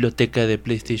su biblioteca de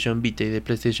PlayStation Vita y de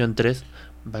PlayStation 3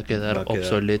 va a quedar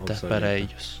obsoleta para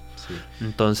ellos. Sí.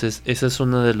 Entonces, esa es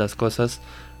una de las cosas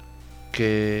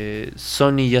que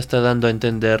Sony ya está dando a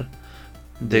entender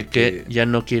de que ya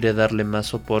no quiere darle más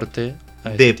soporte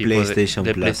a este tipo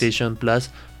de PlayStation Plus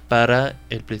para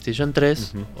el PlayStation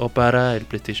 3 o para el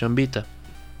PlayStation Vita.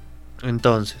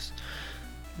 Entonces,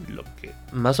 lo que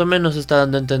más o menos está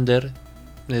dando a entender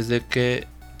es de que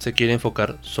se quiere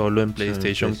enfocar solo en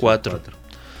PlayStation 4.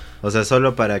 O sea,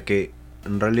 solo para que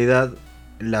en realidad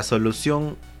la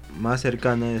solución más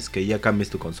cercana es que ya cambies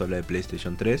tu consola de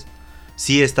PlayStation 3.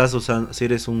 Si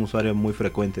eres un usuario muy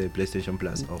frecuente de PlayStation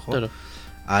Plus, ojo, claro,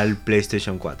 al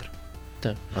PlayStation 4.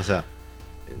 Claro. O sea,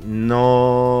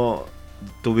 no,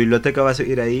 tu biblioteca va a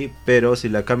seguir ahí, pero si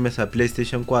la cambias a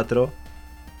PlayStation 4,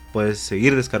 puedes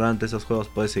seguir descargando esos juegos,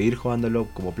 puedes seguir jugándolo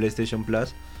como PlayStation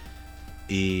Plus.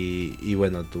 Y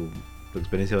bueno, tu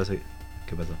experiencia va a seguir.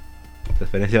 ¿Qué pasó? Tu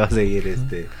experiencia va a seguir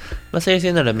va a seguir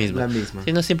siendo la misma.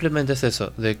 Si no, simplemente es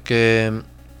eso, de que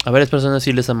a varias personas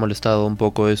sí les ha molestado un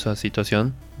poco esa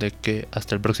situación de que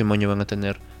hasta el próximo año van a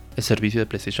tener el servicio de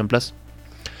PlayStation Plus.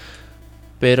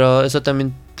 Pero eso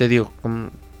también te digo,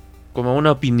 como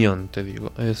una opinión, te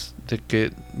digo, es de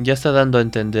que ya está dando a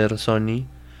entender Sony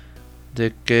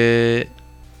de que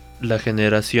la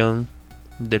generación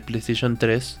de PlayStation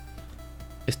 3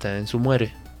 está en su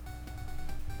muere.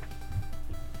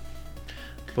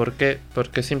 ¿Por qué?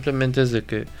 Porque simplemente es de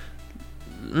que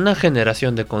una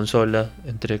generación de consola,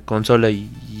 entre consola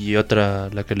y otra,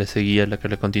 la que le seguía, la que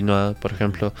le continuaba, por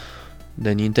ejemplo,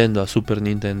 de Nintendo a Super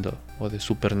Nintendo o de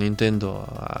Super Nintendo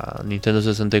a Nintendo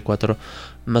 64,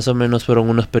 más o menos fueron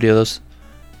unos periodos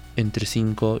entre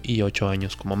 5 y 8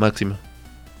 años como máximo.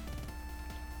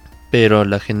 Pero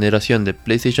la generación de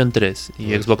PlayStation 3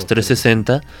 y Xbox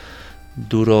 360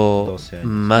 duró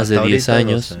más de 10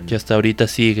 años y hasta ahorita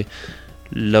sigue.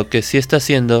 Lo que sí está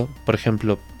haciendo, por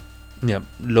ejemplo,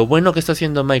 lo bueno que está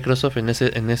haciendo Microsoft en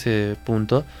ese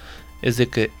punto es de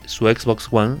que su Xbox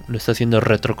One lo está haciendo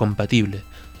retrocompatible.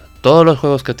 Todos los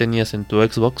juegos que tenías en tu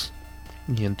Xbox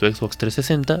y en tu Xbox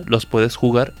 360 los puedes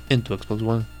jugar en tu Xbox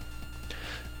One,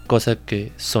 cosa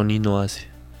que Sony no hace.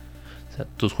 O sea,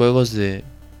 tus juegos de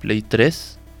Play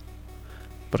 3,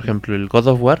 por ejemplo el God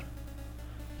of War,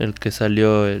 el que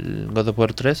salió, el God of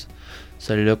War 3,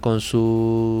 salió con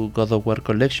su God of War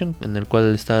Collection, en el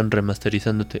cual estaban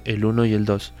remasterizándote el 1 y el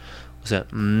 2. O sea,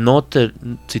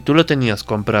 si tú lo tenías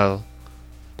comprado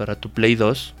para tu Play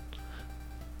 2,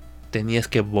 tenías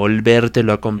que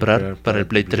volvértelo a comprar para el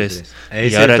Play 3.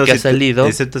 Y ahora que ha salido...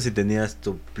 Excepto si tenías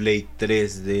tu Play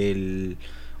 3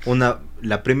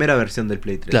 la primera versión del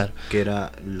Play 3, claro, que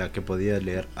era la que podía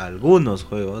leer algunos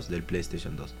juegos del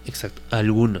PlayStation 2. Exacto,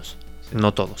 algunos. Sí.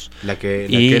 No todos. La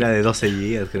que era de 12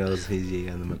 GB, que era 12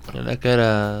 GB, no me acuerdo. La que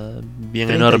era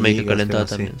bien enorme y que calentaba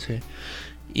también, sí.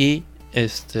 Y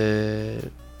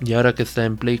y ahora que está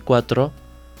en Play 4,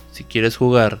 si quieres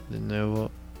jugar de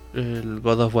nuevo el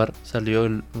God of War, salió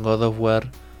el God of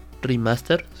War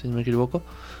Remaster, si no me equivoco.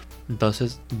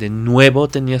 Entonces, de nuevo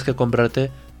tenías que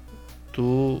comprarte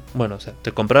bueno, o sea,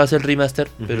 te comprabas el remaster,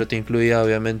 pero te incluía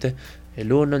obviamente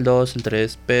el 1, el 2, el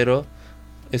 3, pero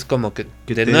es como que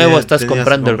de nuevo estás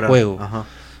comprando el juego. Ajá.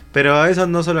 Pero eso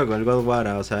no solo con el God of War,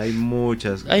 o sea,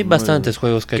 hay bastantes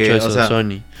juegos que ha hecho eso, o sea,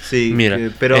 Sony. Sí, mira,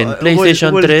 pero en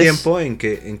PlayStation hubo 3 el tiempo en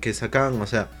que sacaban, o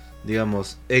sea,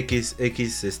 digamos, X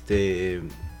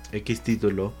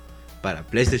título para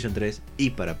PlayStation 3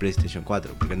 y para PlayStation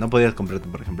 4, porque no podías comprarte,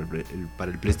 por ejemplo,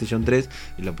 para el PlayStation 3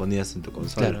 y lo ponías en tu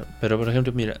consola. Claro, pero por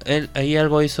ejemplo, mira, ahí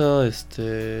algo hizo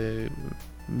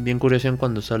bien curioso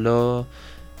cuando salió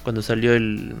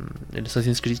el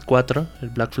Assassin's Creed 4, el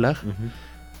Black Flag.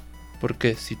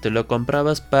 Porque si te lo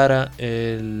comprabas para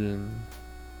el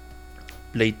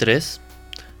Play 3,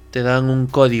 te dan un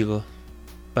código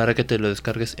para que te lo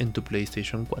descargues en tu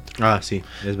PlayStation 4. Ah, sí,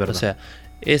 es verdad. O sea,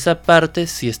 esa parte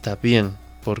sí está bien,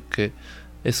 porque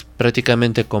es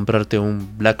prácticamente comprarte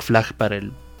un Black Flag para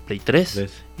el Play 3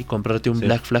 y comprarte un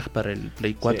Black Flag para el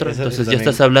Play 4. Sí, entonces ya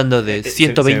estás hablando de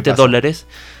 $120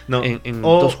 en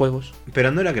dos juegos.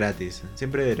 Pero no era gratis,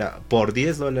 siempre era por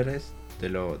 $10. Te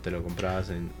lo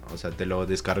comprabas o sea, te lo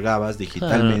descargabas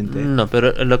digitalmente. No,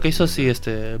 pero lo que hizo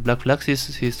Black Flag sí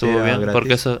estuvo bien, gratis.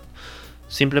 Porque eso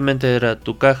simplemente era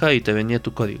tu caja y te venía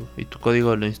tu código. Y tu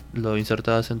código lo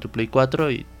insertabas en tu Play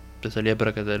 4 y te salía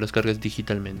para que te lo descargues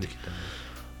digitalmente.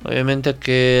 Obviamente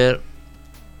que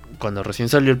cuando recién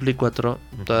salió el Play 4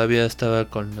 todavía estaba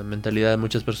con la mentalidad de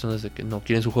muchas personas de que no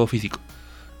quieren su juego físico.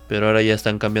 Pero ahora ya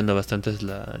están cambiando bastante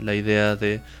la idea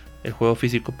de el juego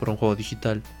físico por un juego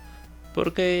digital.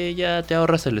 Porque ya te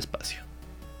ahorras el espacio.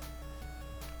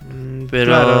 Pero,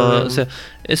 claro, o sea,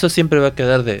 eso siempre va a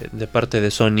quedar de parte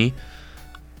de Sony.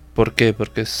 ¿Por qué?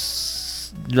 Porque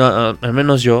al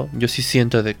menos yo sí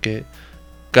siento de que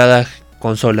cada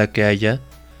consola que haya,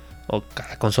 o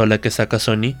cada consola que saca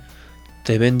Sony,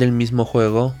 te vende el mismo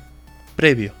juego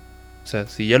previo. O sea,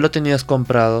 si ya lo tenías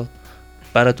comprado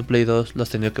para tu Play 2, lo has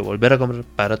tenido que volver a comprar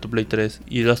para tu Play 3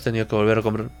 y lo has tenido que volver a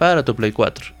comprar para tu Play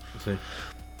 4. Sí.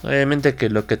 Obviamente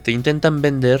que lo que te intentan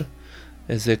vender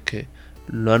es de que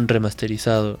lo han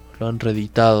remasterizado, lo han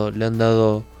reeditado, le han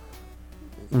dado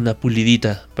una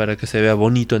pulidita para que se vea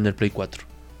bonito en el Play 4.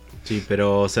 Sí,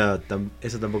 pero o sea,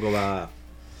 eso tampoco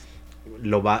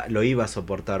lo iba a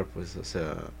soportar, pues, o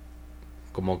sea,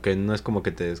 como que no es como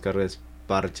que te descargues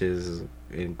parches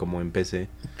como en PC,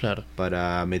 claro,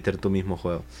 para meter tu mismo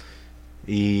juego.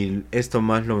 Y esto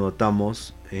más lo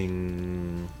notamos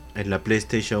en la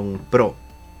PlayStation Pro.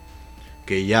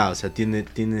 Que ya, o sea,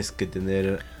 tienes que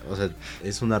tener, o sea,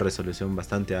 es una resolución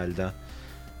bastante alta,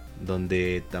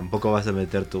 donde tampoco vas a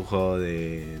meter tu juego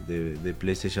de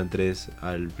PlayStation 3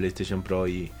 al PlayStation Pro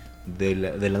y de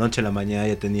la noche a la mañana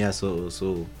ya tenía en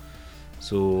su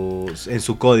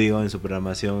código, en su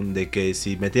programación, de que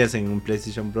si metías en un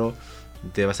PlayStation Pro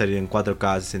te va a salir en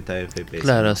 4K 60 FPS.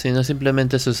 Claro, ¿no? Si no,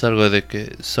 simplemente eso es algo de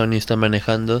que Sony está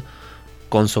manejando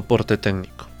con soporte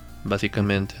técnico.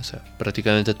 Básicamente, o sea,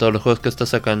 prácticamente todos los juegos que está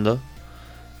sacando,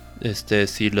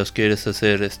 si los quieres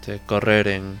hacer correr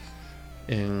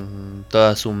en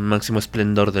todo su máximo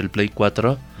esplendor del Play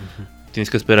 4,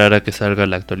 tienes que esperar a que salga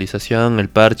la actualización, el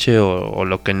parche o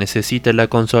lo que necesite la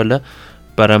consola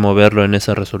para moverlo en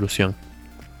esa resolución.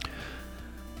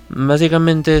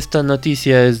 Básicamente esta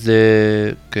noticia es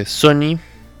de que Sony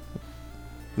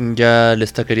ya le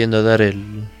está queriendo dar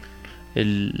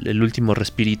el último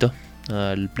respirito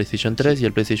al PlayStation 3 y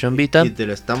al PlayStation Vita. Y te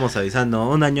lo estamos avisando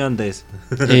un año antes.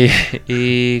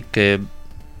 y que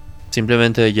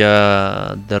simplemente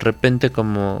ya de repente,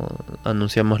 como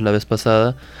anunciamos la vez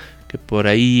pasada, que por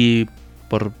ahí,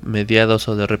 por mediados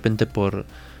o de repente por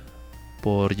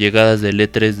llegadas del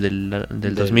E3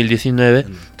 del 2019,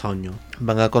 otoño,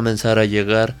 van a comenzar a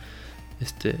llegar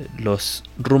los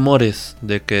rumores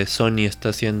de que Sony está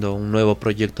haciendo un nuevo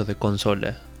proyecto de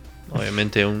consola.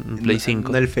 Obviamente un Play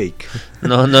 5. No el fake.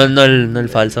 No el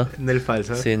falso. No el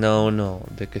falso. Sino uno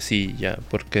de que sí, ya.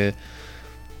 Porque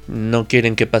no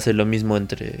quieren que pase lo mismo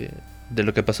de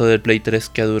lo que pasó del Play 3,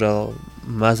 que ha durado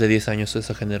más de 10 años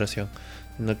esa generación.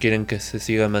 No quieren que se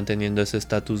siga manteniendo ese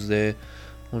estatus de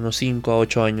unos 5 a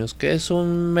 8 años, que es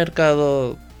un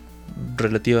mercado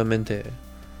relativamente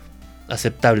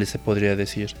aceptable, se podría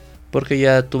decir. Porque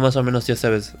ya tú más o menos ya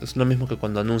sabes, es lo mismo que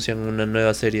cuando anuncian una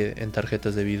nueva serie en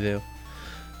tarjetas de video.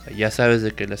 O sea, ya sabes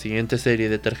de que la siguiente serie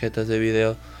de tarjetas de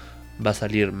video va a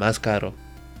salir más caro.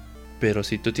 Pero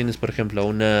si tú tienes, por ejemplo,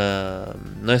 una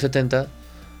 970,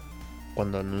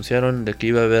 cuando anunciaron de que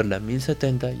iba a haber la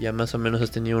 1070, ya más o menos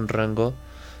has tenido un rango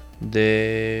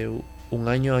de un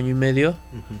año y medio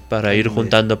para Año ir y medio.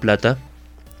 juntando plata.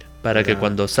 Para que Ya.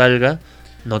 cuando salga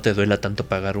no te duela tanto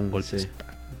pagar un golpe. Sí.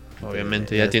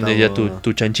 Obviamente, Ya ya tienes ya estamos-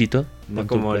 tu chanchito. No con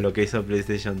tu como plata. lo que hizo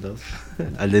PlayStation 2.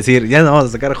 Al decir, ya no vamos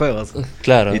a sacar juegos.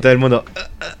 Claro. Y todo el mundo...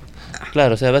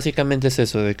 Claro, o sea, básicamente es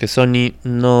eso, de que Sony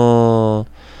no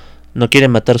quiere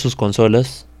matar sus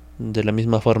consolas de la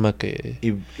misma forma que...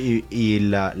 Y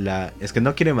es que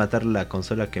no quiere matar la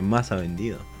consola que más ha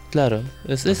vendido. Claro,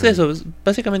 es Ajá. eso,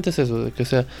 básicamente es eso, de que o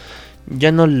sea,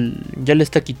 ya le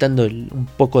está quitando un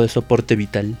poco de soporte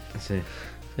vital. Sí.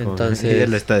 Entonces... Ella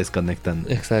lo está desconectando.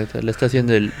 Exacto, le está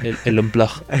haciendo el unplug.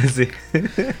 Sí.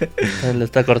 Le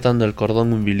está cortando el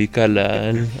cordón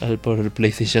umbilical por el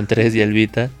PlayStation 3 y el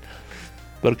Vita.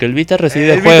 Porque el Vita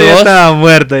recibe El Vita ya juegos... estaba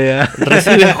muerto ya.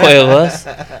 Recibe juegos,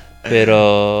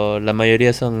 pero la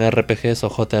mayoría son RPGs o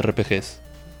JRPGs.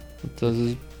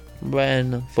 Entonces,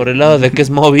 bueno, por el lado de que es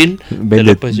móvil, te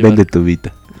lo puedes llevar. Vende tu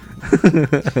Vita.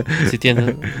 Si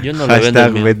tienes, yo no lo vendo el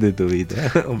Hashtag mío. vende tu Vita.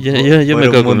 Yo me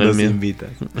Por quedo un con mundo el mío. sin Vita.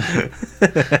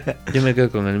 Yo me quedo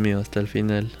con el mío hasta el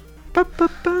final.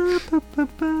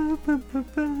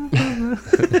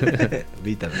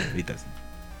 Vita, Vita.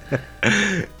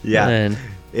 Ya. Bueno,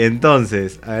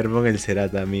 Entonces, a ver, pon el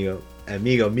Cerata, amigo.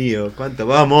 Amigo mío, ¿cuánto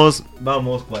vamos?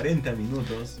 Vamos, 40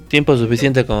 minutos. tiempo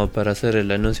suficiente como para hacer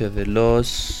el anuncio de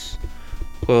los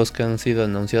juegos que han sido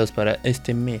anunciados para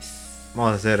este mes.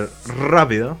 Vamos a hacer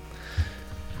rápido.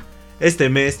 Este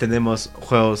mes tenemos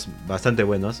juegos bastante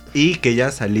buenos y que ya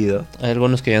han salido. Hay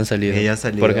algunos que ya han salido. Que ya han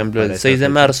salido Por ejemplo, para el esta 6 de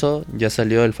fecha. marzo ya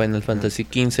salió el Final Fantasy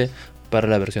XV para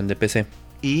la versión de PC.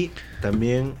 Y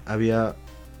también había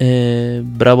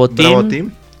Bravo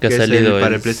Team, que ha es salido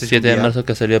para el PlayStation 7 de VR. marzo,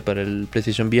 que salió para el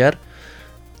PlayStation VR.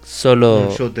 Solo...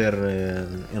 Un shooter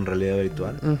en realidad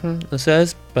virtual. Ujú, o sea,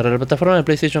 es para la plataforma de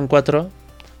PlayStation 4,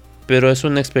 pero es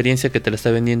una experiencia que te la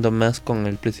está vendiendo más con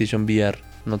el PlayStation VR,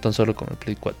 no tan solo con el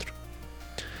Play 4.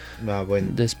 Ah, bueno.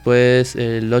 Después,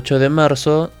 el 8 de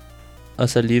marzo va a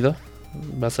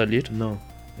salir No,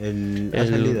 ha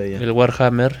salido ya. el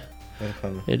Warhammer,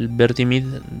 Warhammer. el Vertimid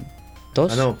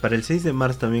 2. Ah, no, para el 6 de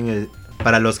marzo también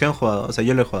para los que han jugado, o sea,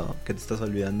 yo lo he jugado, que te estás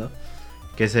olvidando,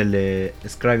 que es el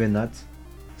Scribe Nuts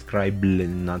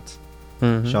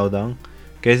Ujú. Showdown,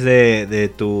 que es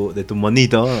de tu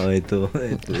monito, o de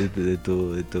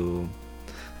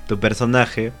tu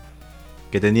personaje,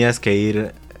 que tenías que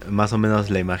ir más o menos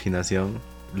la imaginación,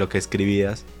 lo que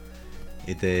escribías,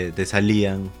 y te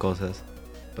salían cosas.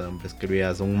 Por ejemplo,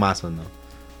 escribías un mazo, ¿no?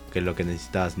 Que es lo que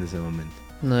necesitabas en ese momento.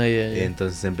 No, ya, Y ya.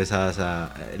 entonces empezabas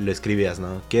lo escribías,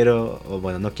 ¿no?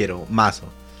 No quiero, mazo.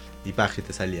 Y paje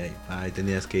te salía ahí. Ahí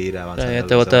tenías que ir avanzando. Ya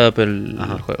te botaba por el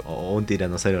Ajá. juego. O un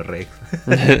tiranosaurio rex.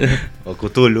 O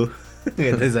Cthulhu.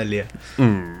 Que te salía.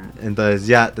 Entonces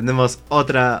ya tenemos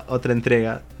otra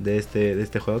entrega de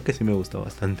este juego que sí me gustó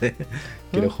bastante.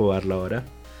 Quiero jugarlo ahora.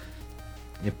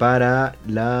 Para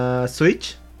la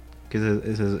Switch, que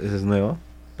ese es nuevo.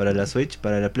 Para la Switch,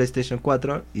 para la PlayStation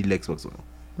 4 y la Xbox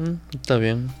One. Está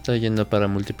bien, está yendo para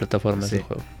multiplataformas Sí. el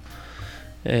juego.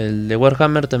 El de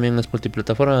Warhammer también es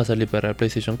multiplataforma, va a salir para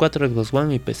PlayStation 4, Xbox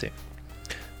One y PC.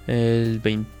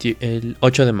 El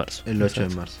 8 de marzo. El 8 de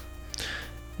Exacto. marzo.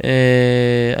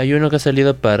 Hay uno que ha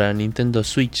salido para Nintendo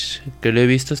Switch, que lo he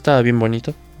visto, estaba bien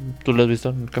bonito. ¿Tú lo has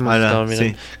visto? ¿Qué hemos estado mirando?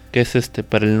 Sí. Que es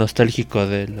para el nostálgico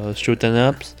de los shoot 'em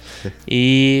ups Sí.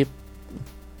 y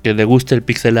que le guste el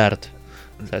pixel art.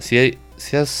 O sea,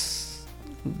 si has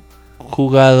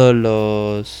jugado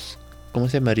los... ¿Cómo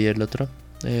se llamaría el otro?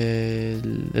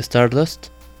 El Stardust,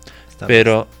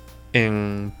 pero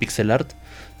en pixel art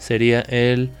sería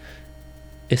el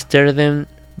Stardust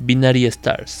Binary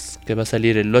Stars, que va a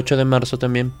salir el 8 de marzo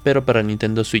también, pero para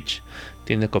Nintendo Switch.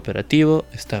 Tiene cooperativo,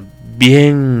 está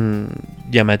bien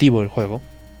llamativo el juego,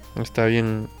 está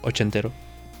bien ochentero,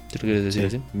 si lo quieres decir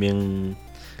Sí, así. bien.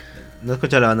 ¿No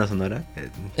escuchas la banda sonora?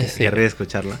 Sí. Querría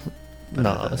escucharla.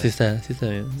 No, sí está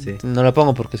bien. Sí. No la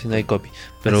pongo porque si no hay copy,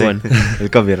 pero Sí, bueno. El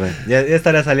copyright. Ya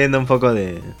estará saliendo un poco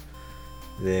de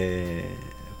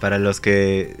para los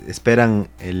que esperan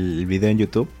el video en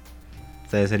YouTube.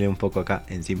 Está saliendo un poco acá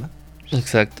encima.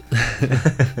 Exacto.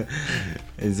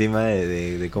 Encima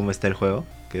de cómo está el juego,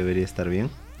 que debería estar bien.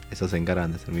 Eso se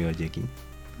encargan de su amigo ChekinS.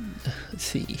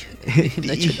 Sí,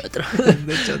 no he hecho el otro.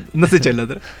 ¿No se echó el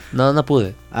otro? No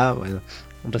pude. Ah, bueno.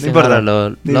 Recién importa, ahora lo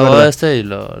hago importa. y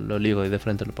lo ligo y de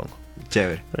frente lo pongo.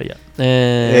 Chévere. Pero ya.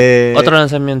 Otro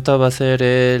lanzamiento va a ser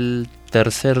el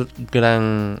tercer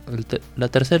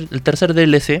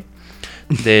DLC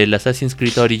del Assassin's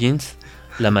Creed Origins,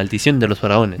 La Maldición de los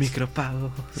Faraones,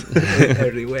 Micropagos.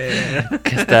 Everywhere.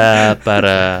 que está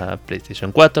para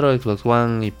PlayStation 4, Xbox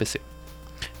One y PC.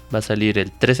 Va a salir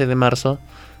el 13 de marzo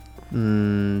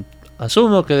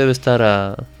Asumo que debe estar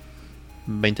a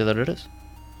 $20,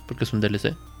 porque es un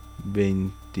DLC.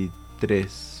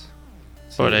 23.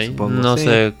 Por Sí, ahí. supongo, No sí.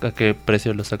 sé a qué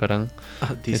precio lo sacarán.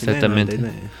 19.99. Exactamente.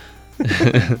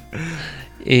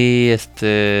 Y es,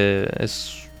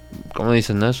 como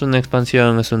dicen, ¿no? Es una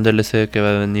expansión, es un DLC que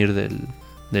va a venir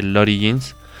del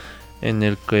Origins, en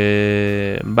el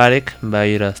que Varek va a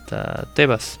ir hasta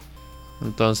Tebas.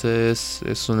 Entonces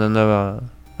es una nueva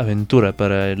aventura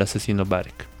para el asesino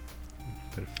Varek.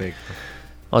 Perfecto.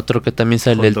 Otro que también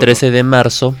sale el 13 de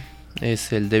marzo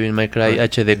es el Devil May Cry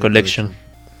HD Collection,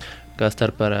 que va a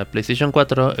estar para PlayStation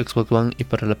 4, Xbox One y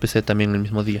para la PC también el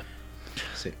mismo día.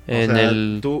 Sí. En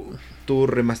el tu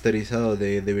remasterizado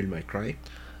de Devil May Cry.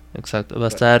 Exacto, va a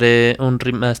estar un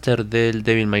remaster del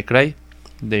Devil May Cry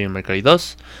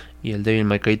 2 y el Devil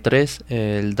May Cry 3,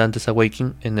 el Dante's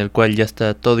Awakening, en el cual ya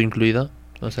está todo incluido.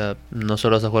 O sea, no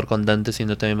solo vas a jugar con Dante,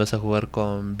 sino también vas a jugar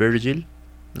con Virgil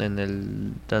en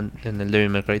el Devil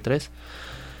May Cry 3.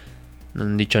 No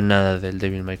han dicho nada del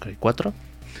Devil May Cry 4.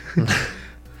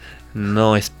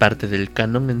 No es parte del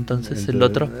canon, entonces el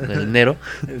otro, el Nero.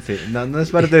 Sí, no es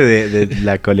parte de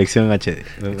la colección HD.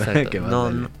 Exacto.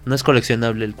 No es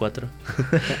coleccionable el 4.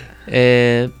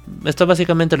 Esto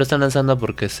básicamente lo están lanzando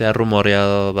porque se ha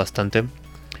rumoreado bastante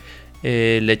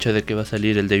el hecho de que va a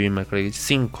salir el Devil May Cry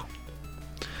 5.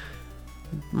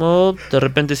 O de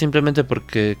repente simplemente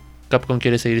porque Capcom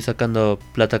quiere seguir sacando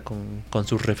plata con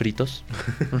sus refritos.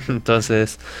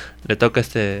 Entonces le toca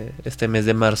este mes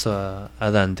de marzo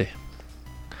a Dante.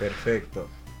 Perfecto.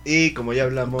 Y como ya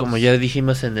hablamos, como ya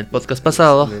dijimos en el podcast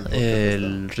pasado,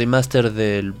 el remaster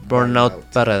del Burnout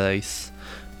Paradise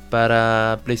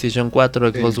para PlayStation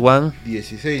 4, Xbox One,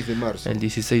 16 de marzo. el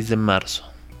 16 de marzo.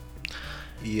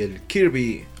 Y el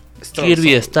Kirby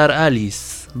Star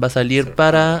Alice va a salir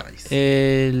para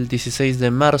el 16 de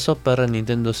marzo para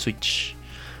Nintendo Switch.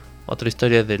 Otra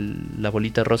historia de la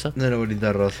bolita rosa. De la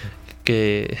bolita rosa.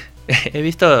 Que he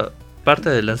visto parte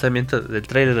del lanzamiento, del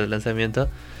trailer del lanzamiento.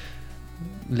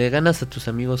 Le ganas a tus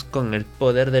amigos con el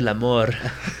poder del amor.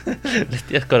 Les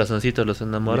tiras corazoncitos, los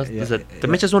enamoras. O sea, te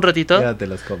me echas un ratito. Ya te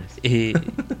los comes. Y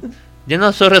ya no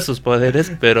absorbes sus poderes,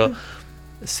 pero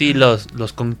sí los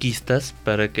conquistas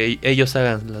para que ellos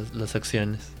hagan las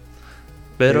acciones.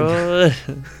 Pero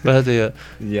pues te digo,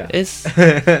 ya. es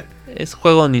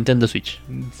juego Nintendo Switch.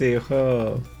 Sí,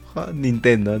 juego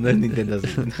Nintendo, no es Nintendo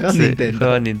Switch. Juego Sí, Nintendo.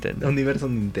 juego Nintendo. Universo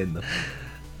Nintendo.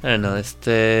 Bueno,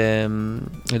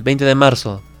 el 20 de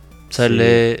marzo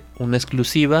sale una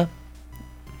exclusiva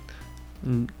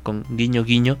con guiño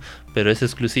guiño, pero es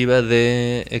exclusiva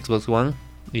de Xbox One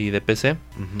y de PC,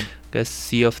 que es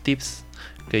Sea of Thieves,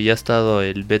 que ya ha estado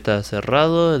el beta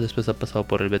cerrado, después ha pasado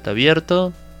por el beta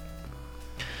abierto.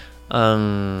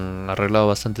 Han arreglado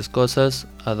bastantes cosas,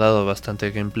 ha dado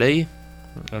bastante gameplay,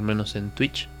 al menos en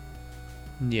Twitch.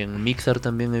 Y en Mixer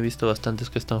también he visto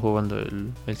bastantes que están jugando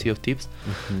el Sea of Thieves.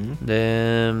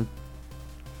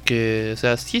 Que, o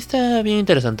sea, sí está bien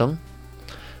interesantón.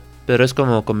 Pero es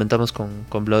como comentamos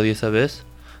con Bloody esa vez,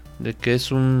 de que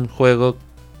es un juego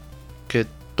que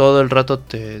todo el rato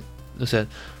o sea,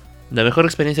 la mejor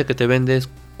experiencia que te vende es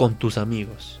con tus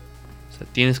amigos. O sea,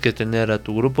 tienes que tener a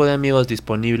tu grupo de amigos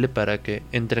disponible para que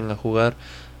entren a jugar,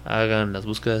 hagan las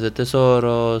búsquedas de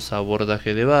tesoros,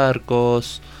 abordaje de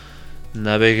barcos,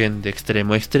 naveguen de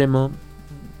extremo a extremo.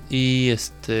 Y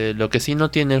lo que sí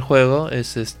no tiene el juego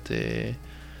es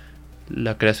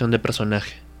la creación de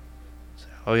personaje. O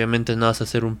sea, obviamente no vas a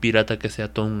ser un pirata que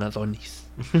sea todo un Adonis,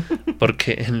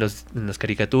 porque en las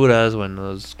caricaturas o en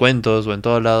los cuentos o en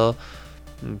todo lado,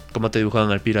 ¿cómo te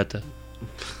dibujaban al pirata?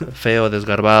 Feo,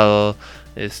 desgarbado,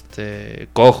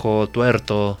 cojo,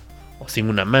 tuerto o sin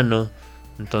una mano.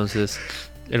 Entonces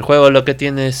el juego lo que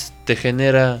tiene es, te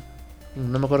genera,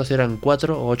 no me acuerdo si eran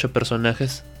 4 o 8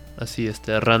 personajes así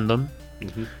random,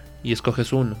 y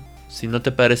escoges uno. Si no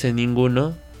te parece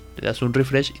ninguno, le das un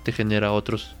refresh y te genera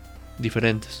otros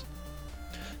diferentes.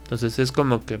 Entonces es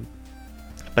como que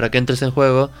para que entres en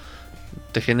juego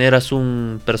te generas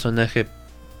un personaje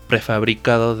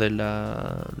prefabricado del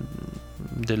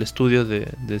estudio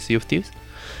de Sea of Thieves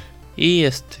y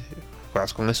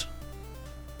juegas con eso.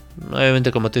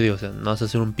 Obviamente, como te digo, o sea, no vas a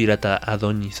ser un pirata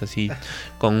Adonis así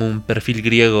con un perfil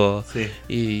griego, sí,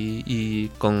 y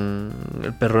con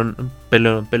el pelo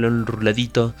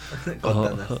enruladito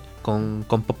con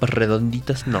papas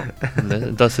redonditas, no.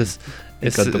 Entonces y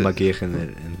con tu maquillaje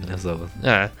en los ojos.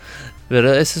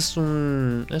 Pero esa es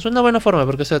una buena forma,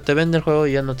 porque o sea, te vende el juego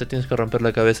y ya no te tienes que romper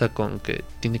la cabeza con que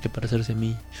tiene que parecerse a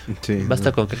mí. Sí,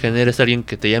 basta con que generes a alguien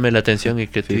que te llame la atención y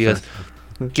que te digas,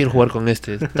 quiero jugar con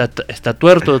este. Está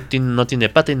tuerto, no tiene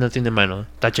pata y no tiene mano.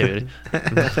 Está chévere.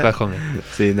 Juega con él.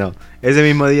 Sí, no. Ese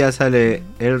mismo día sale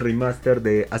el remaster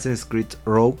de Assassin's Creed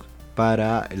Rogue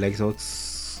para el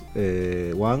Xbox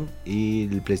One y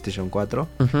el PlayStation 4.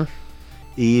 Uh-huh.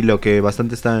 Y lo que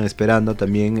bastante estaban esperando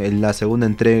también es la segunda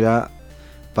entrega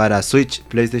para Switch,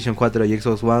 PlayStation 4 y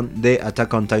Xbox One de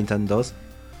Attack on Titan 2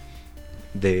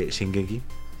 de Shingeki.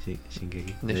 Sí,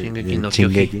 Shingeki. De Shingeki no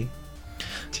Shingeki.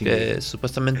 Que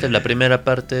supuestamente la primera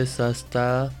parte es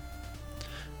hasta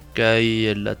que hay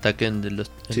el ataque de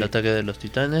los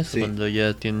titanes, Sí.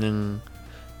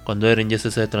 cuando Eren ya se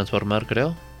hace transformar,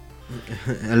 creo.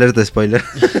 Alerta spoiler.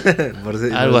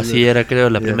 Algo así era, creo,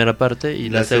 la primera parte. Y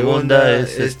la segunda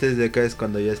es Este de acá es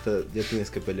cuando ya tienes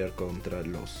que pelear contra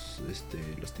los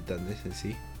titanes en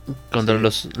sí. contra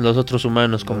Sí. los otros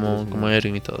humanos, como humanos.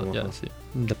 Eren y todo. Como- Ya, sí.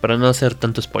 Para no hacer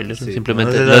tanto spoiler, Sí.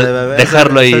 simplemente Entonces,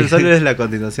 dejarlo ahí. Solo es la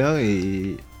continuación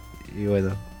y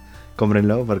bueno,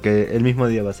 cómprenlo porque el mismo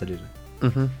día va a salir.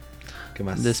 Ujú. ¿Qué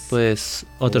más? Después,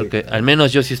 otro que al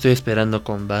menos yo sí estoy esperando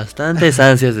con bastantes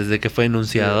ansias desde que fue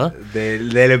anunciado. De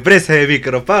la empresa de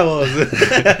micropagos.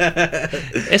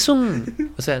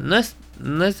 O sea, no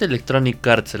es de Electronic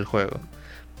Arts el juego,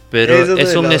 pero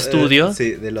es un estudio.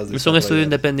 Sí, de los Es un estudio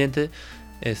independiente,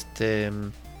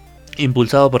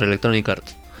 impulsado por Electronic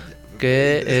Arts,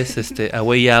 que es A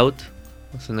Way Out.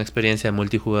 Es una experiencia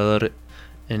multijugador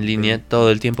en línea.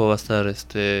 Todo el tiempo va a estar,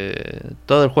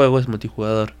 todo el juego es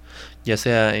multijugador, ya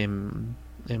sea en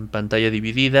pantalla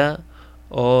dividida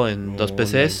o en dos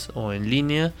PCs o en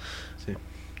línea. Sí.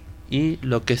 Y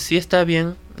lo que sí está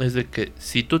bien es de que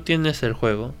si tú tienes el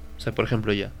juego, o sea, por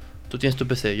ejemplo, tú tienes tu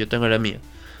PC, yo tengo la mía,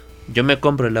 yo me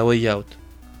compro el A Way Out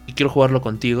y quiero jugarlo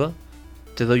contigo,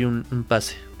 te doy un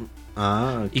pase.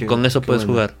 Y con eso puedes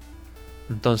jugar.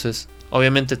 Entonces,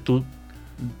 obviamente tú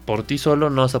por ti solo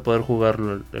no vas a poder jugar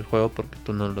el juego porque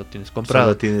tú no lo tienes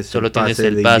comprado. Solo tienes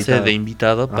el pase de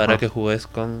invitado para que juegues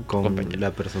con tu compañero.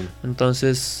 La persona.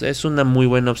 Entonces es una muy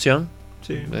buena opción.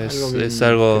 Sí, es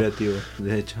algo creativo,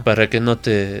 de hecho. Para que no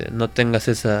tengas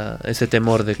ese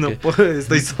temor de que No puedo,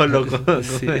 estoy solo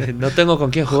sí, no tengo con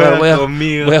quién jugar, voy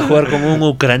a jugar con un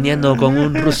ucraniano, con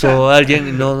un ruso, alguien,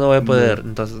 y no voy a poder.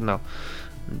 Entonces no.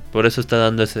 Por eso está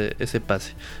dando ese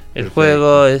pase. El Perfecto.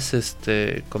 juego es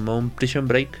como un Prison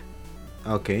Break,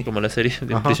 Okay. como la serie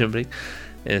de Ajá. Prison Break.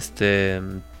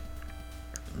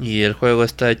 Y el juego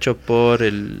está hecho por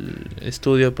el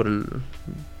estudio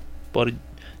por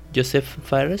Joseph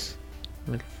Fares,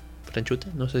 el franchute,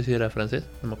 no sé si era francés,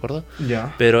 no me acuerdo.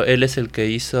 Ya. Pero él es el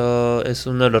que es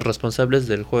uno de los responsables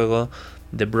del juego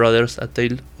The Brothers: A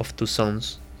Tale of Two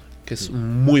Sons, que es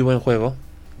un muy buen juego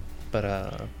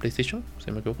para PlayStation, si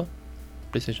no me equivoco,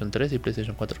 PlayStation 3 y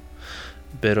PlayStation 4.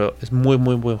 Pero es muy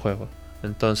muy buen juego.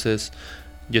 Entonces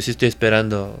yo sí estoy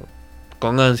esperando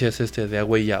con ansias de A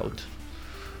Way Out.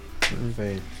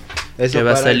 Perfecto. Que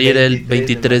va a salir el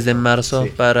 23 de marzo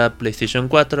Sí. para PlayStation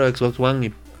 4, Xbox One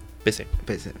y PC.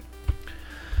 PC.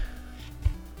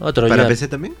 Otro ¿Para ya. PC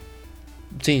también?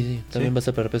 Sí, también ¿Sí? va a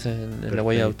ser para PC en la Perfecto.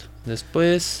 Way Out.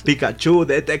 Después, Pikachu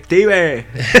Detective.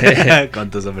 Con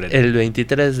tu sombrero. el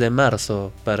 23 de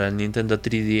marzo para el Nintendo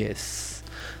 3DS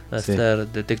va a Sí. estar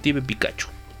Detective Pikachu.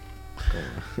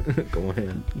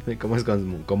 Como es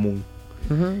común.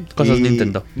 Ujú, cosas Y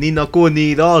Nintendo. Ni no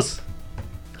Kuni 2.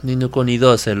 Ni no Kuni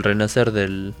 2, el renacer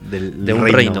de un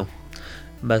reino.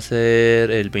 Va a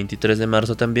ser el 23 de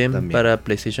marzo también para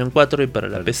PlayStation 4 y para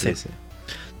la PC.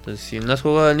 Entonces, si no has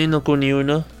jugado al Ni no Kuni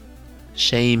 1,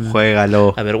 shame.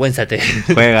 Juégalo. Avergüénzate.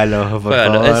 Juégalo, por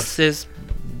Juégalo. favor. Es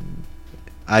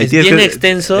Ahí es tienes bien que-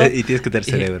 extenso. Y tienes que tener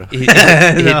cerebro. Y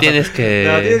No, tienes que...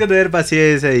 No, tienes que tener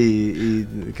paciencia y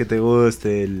que te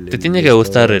guste Te tiene que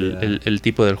gustar el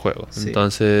tipo del juego. Sí,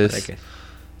 Entonces,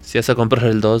 si vas a comprar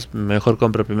el 2, mejor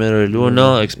compra primero el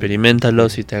 1, experimentalo,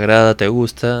 si te agrada, te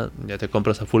gusta, ya te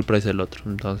compras a full price el otro.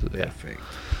 Entonces, ya. Perfecto.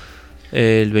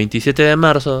 El 27 de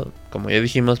marzo, como ya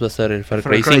dijimos, va a estar el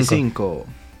FarCry 5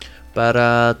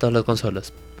 para todas las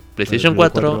consolas. PlayStation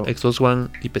 4, Xbox One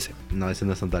y PC. No, esas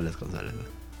no son todas las consolas.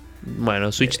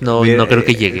 Bueno, Switch no creo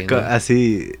que llegue, ¿no?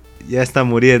 Así, ya está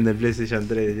muriendo el PlayStation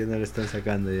 3, ya no lo están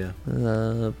sacando ya.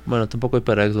 Bueno, tampoco hay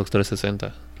para Xbox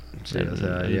 360. Sí, o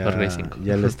sea, el FarCry 5.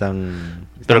 ya lo están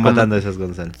Pero matando esas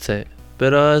consolas. Sí,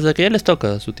 pero desde que ya les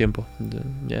toca su tiempo.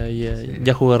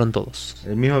 Ya jugaron todos.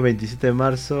 El mismo 27 de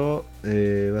marzo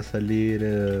va a salir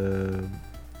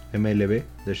MLB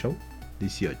The Show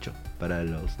 18 para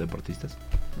los deportistas.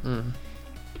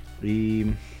 Y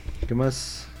 ¿qué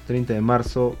más? 30 de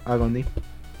marzo Agony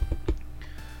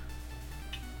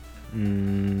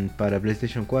para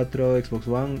PlayStation 4, Xbox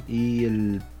One y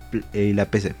la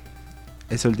PC.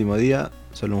 Ese último día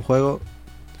solo un juego.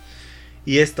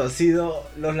 Y esto ha sido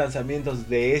los lanzamientos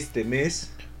de este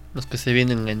mes. Los que se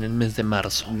vienen en el mes de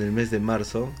marzo. En el mes de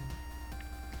marzo.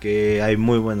 Que hay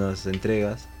muy buenas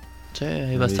entregas. Sí,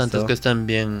 hay bastantes que están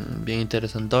bien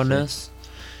interesantonas.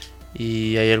 Sí.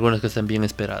 Y hay algunas que están bien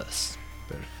esperadas.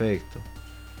 Perfecto.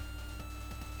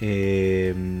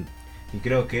 Y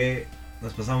creo que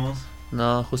nos pasamos.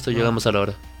 No, justo llegamos a la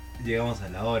hora. Llegamos a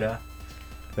la hora.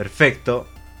 Perfecto.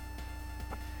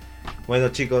 Bueno,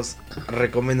 chicos,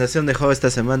 recomendación de juego esta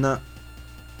semana.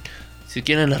 Si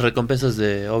quieren las recompensas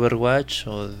de Overwatch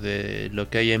o de lo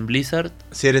que hay en Blizzard.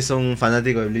 Si eres un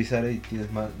fanático de Blizzard y tienes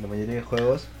la mayoría de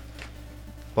juegos,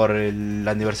 por el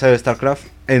aniversario de StarCraft,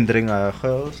 entren a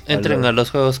juegos. Entren a los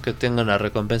juegos que tengan la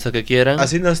recompensa que quieran.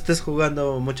 Así no estés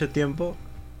jugando mucho tiempo.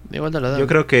 Igual te la dan. Yo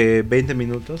creo que 20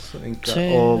 minutos.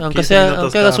 Sí, aunque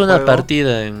hagas una juego.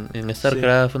 Partida en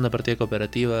StarCraft, sí. Una partida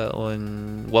cooperativa, o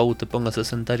en WoW te pongas a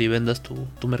sentar y vendas tu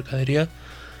mercadería.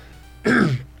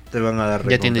 Te van a dar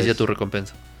recompensa. Ya tienes ya tu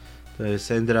recompensa. Entonces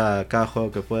entra a cada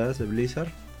juego que puedas de Blizzard,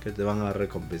 que te van a dar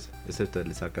recompensa. Excepto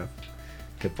el StarCraft,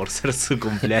 que por ser su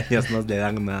cumpleaños no le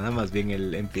dan nada, más bien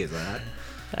él empieza a dar.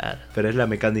 Claro. Pero es la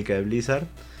mecánica de Blizzard.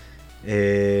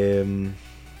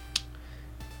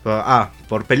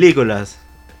 Por películas.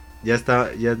 Ya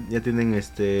está, ya tienen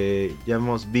ya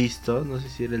hemos visto, no sé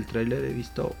si era el tráiler, he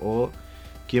visto, o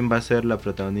quién va a ser la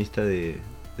protagonista de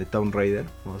Tomb Raider.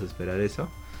 Vamos a esperar eso.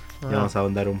 Ya vamos a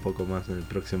ahondar un poco más en el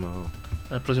próximo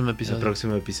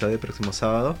episodio, próximo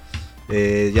sábado.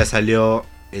 Ya salió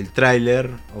el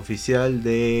tráiler oficial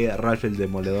de Ralph el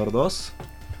Demoledor 2.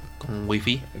 Con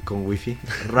wifi.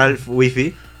 Ralph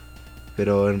Wifi.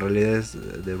 Pero en realidad es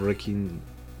The Wrecking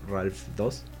Ralph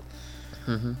 2.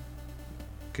 Uh-huh.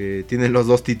 Que tiene los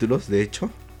dos títulos, de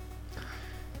hecho.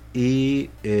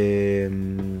 Y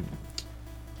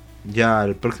ya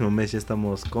el próximo mes ya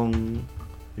estamos con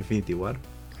Infinity War.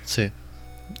 Sí,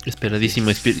 esperadísimo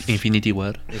Infinity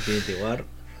War.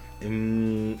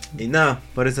 Y nada,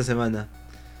 por esta semana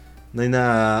no hay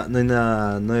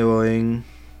nada nuevo en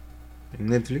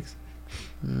Netflix.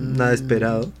 Nada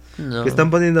esperado. No. Que están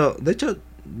poniendo, de hecho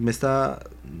me está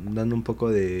dando un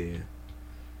poco de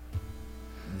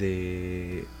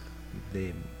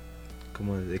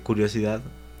como de curiosidad,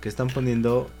 que están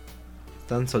soltando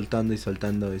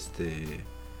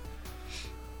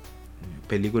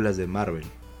películas de Marvel.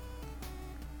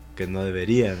 Que no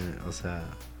deberían, o sea...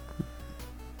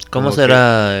 ¿Cómo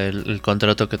será el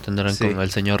contrato que tendrán con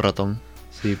el señor ratón?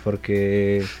 Sí,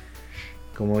 porque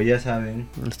como ya saben...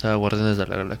 Está Guardianes de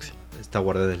la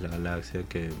Galaxia.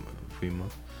 Que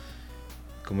fuimos.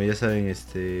 Como ya saben,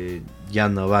 ya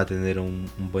no va a tener un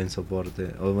buen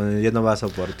soporte. O bueno, ya no va a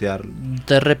soportear.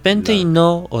 De repente y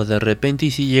no, o de repente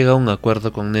y sí llega a un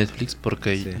acuerdo con Netflix,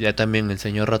 porque ya también el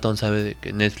señor ratón sabe de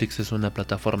que Netflix es una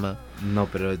plataforma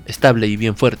estable y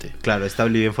bien fuerte. Claro,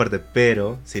 estable y bien fuerte,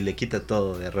 pero si le quita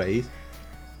todo de raíz,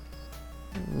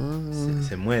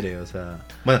 se muere, o sea...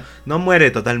 Bueno, no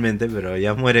muere totalmente, pero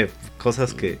ya muere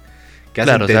cosas que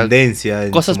hacen tendencia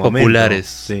en cosas su momento. Populares.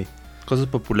 Sí. Cosas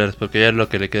populares, porque ya lo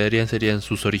que le quedarían serían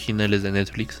sus originales de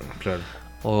Netflix. Claro.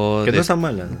 O que no son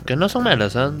malas. Que no son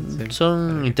malas, ¿eh? Sí.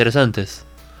 Son interesantes.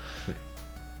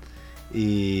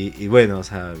 Sí. Y bueno, o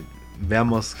sea,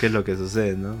 veamos qué es lo que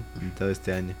sucede, ¿no? En todo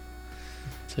este año.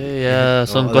 Sí, ya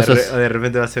son cosas... De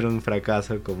repente va a ser un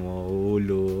fracaso como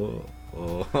Hulu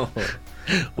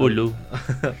Hulu.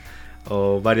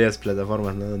 O varias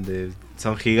plataformas, ¿no? Donde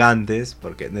son gigantes,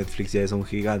 porque Netflix ya es un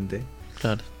gigante.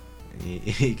 Claro.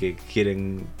 Y que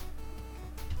quieren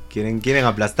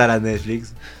aplastar a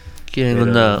Netflix. Quieren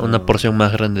una porción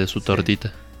más grande de su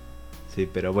tortita. Sí,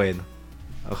 pero bueno.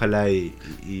 Ojalá y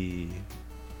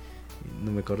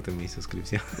no me corten mi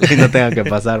suscripción. Y no tengan que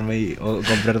pasarme o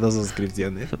comprar 2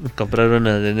 suscripciones. Comprar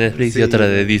una de Netflix y otra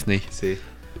de Disney. Sí.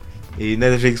 Y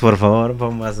Netflix, por favor,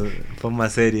 pon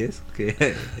más series,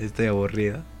 que estoy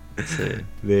aburrida. Sí.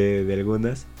 De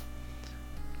algunas.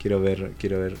 Quiero ver.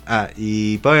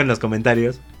 Y pongan en los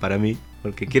comentarios para mí,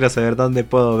 porque quiero saber dónde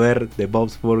puedo ver The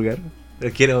Bob's Burger.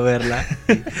 Quiero verla.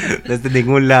 No está en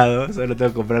ningún lado, solo tengo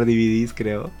que comprar DVDs,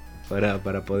 creo,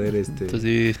 para poder Tus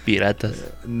DVDs piratas.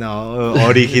 No,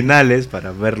 originales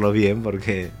para verlo bien,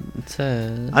 porque sí.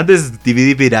 Antes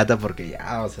DVD pirata, porque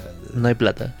ya, o sea, no hay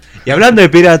plata. Y hablando de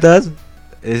piratas,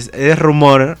 es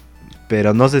rumor,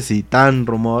 pero no sé si tan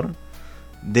rumor,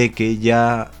 de que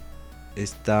ya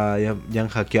han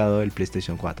hackeado el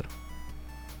PlayStation 4.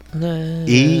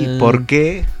 ¿Y por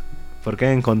qué? Porque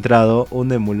han encontrado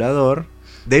un emulador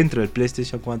dentro del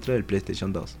PlayStation 4 y del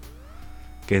PlayStation 2.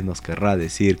 ¿Qué nos querrá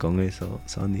decir con eso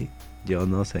Sony? Yo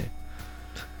no sé.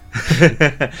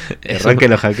 ¿Erran que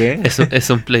lo hackeé? Es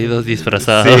un Play 2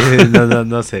 disfrazado. Sí,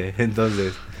 no sé.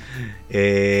 Entonces,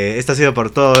 esto ha sido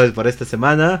por esta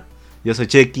semana. Yo soy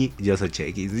ChekinS. Yo soy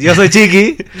Chiqui. Yo soy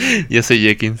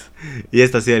ChekinS. Y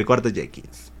esto ha sido el cuarto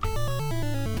ChekinS.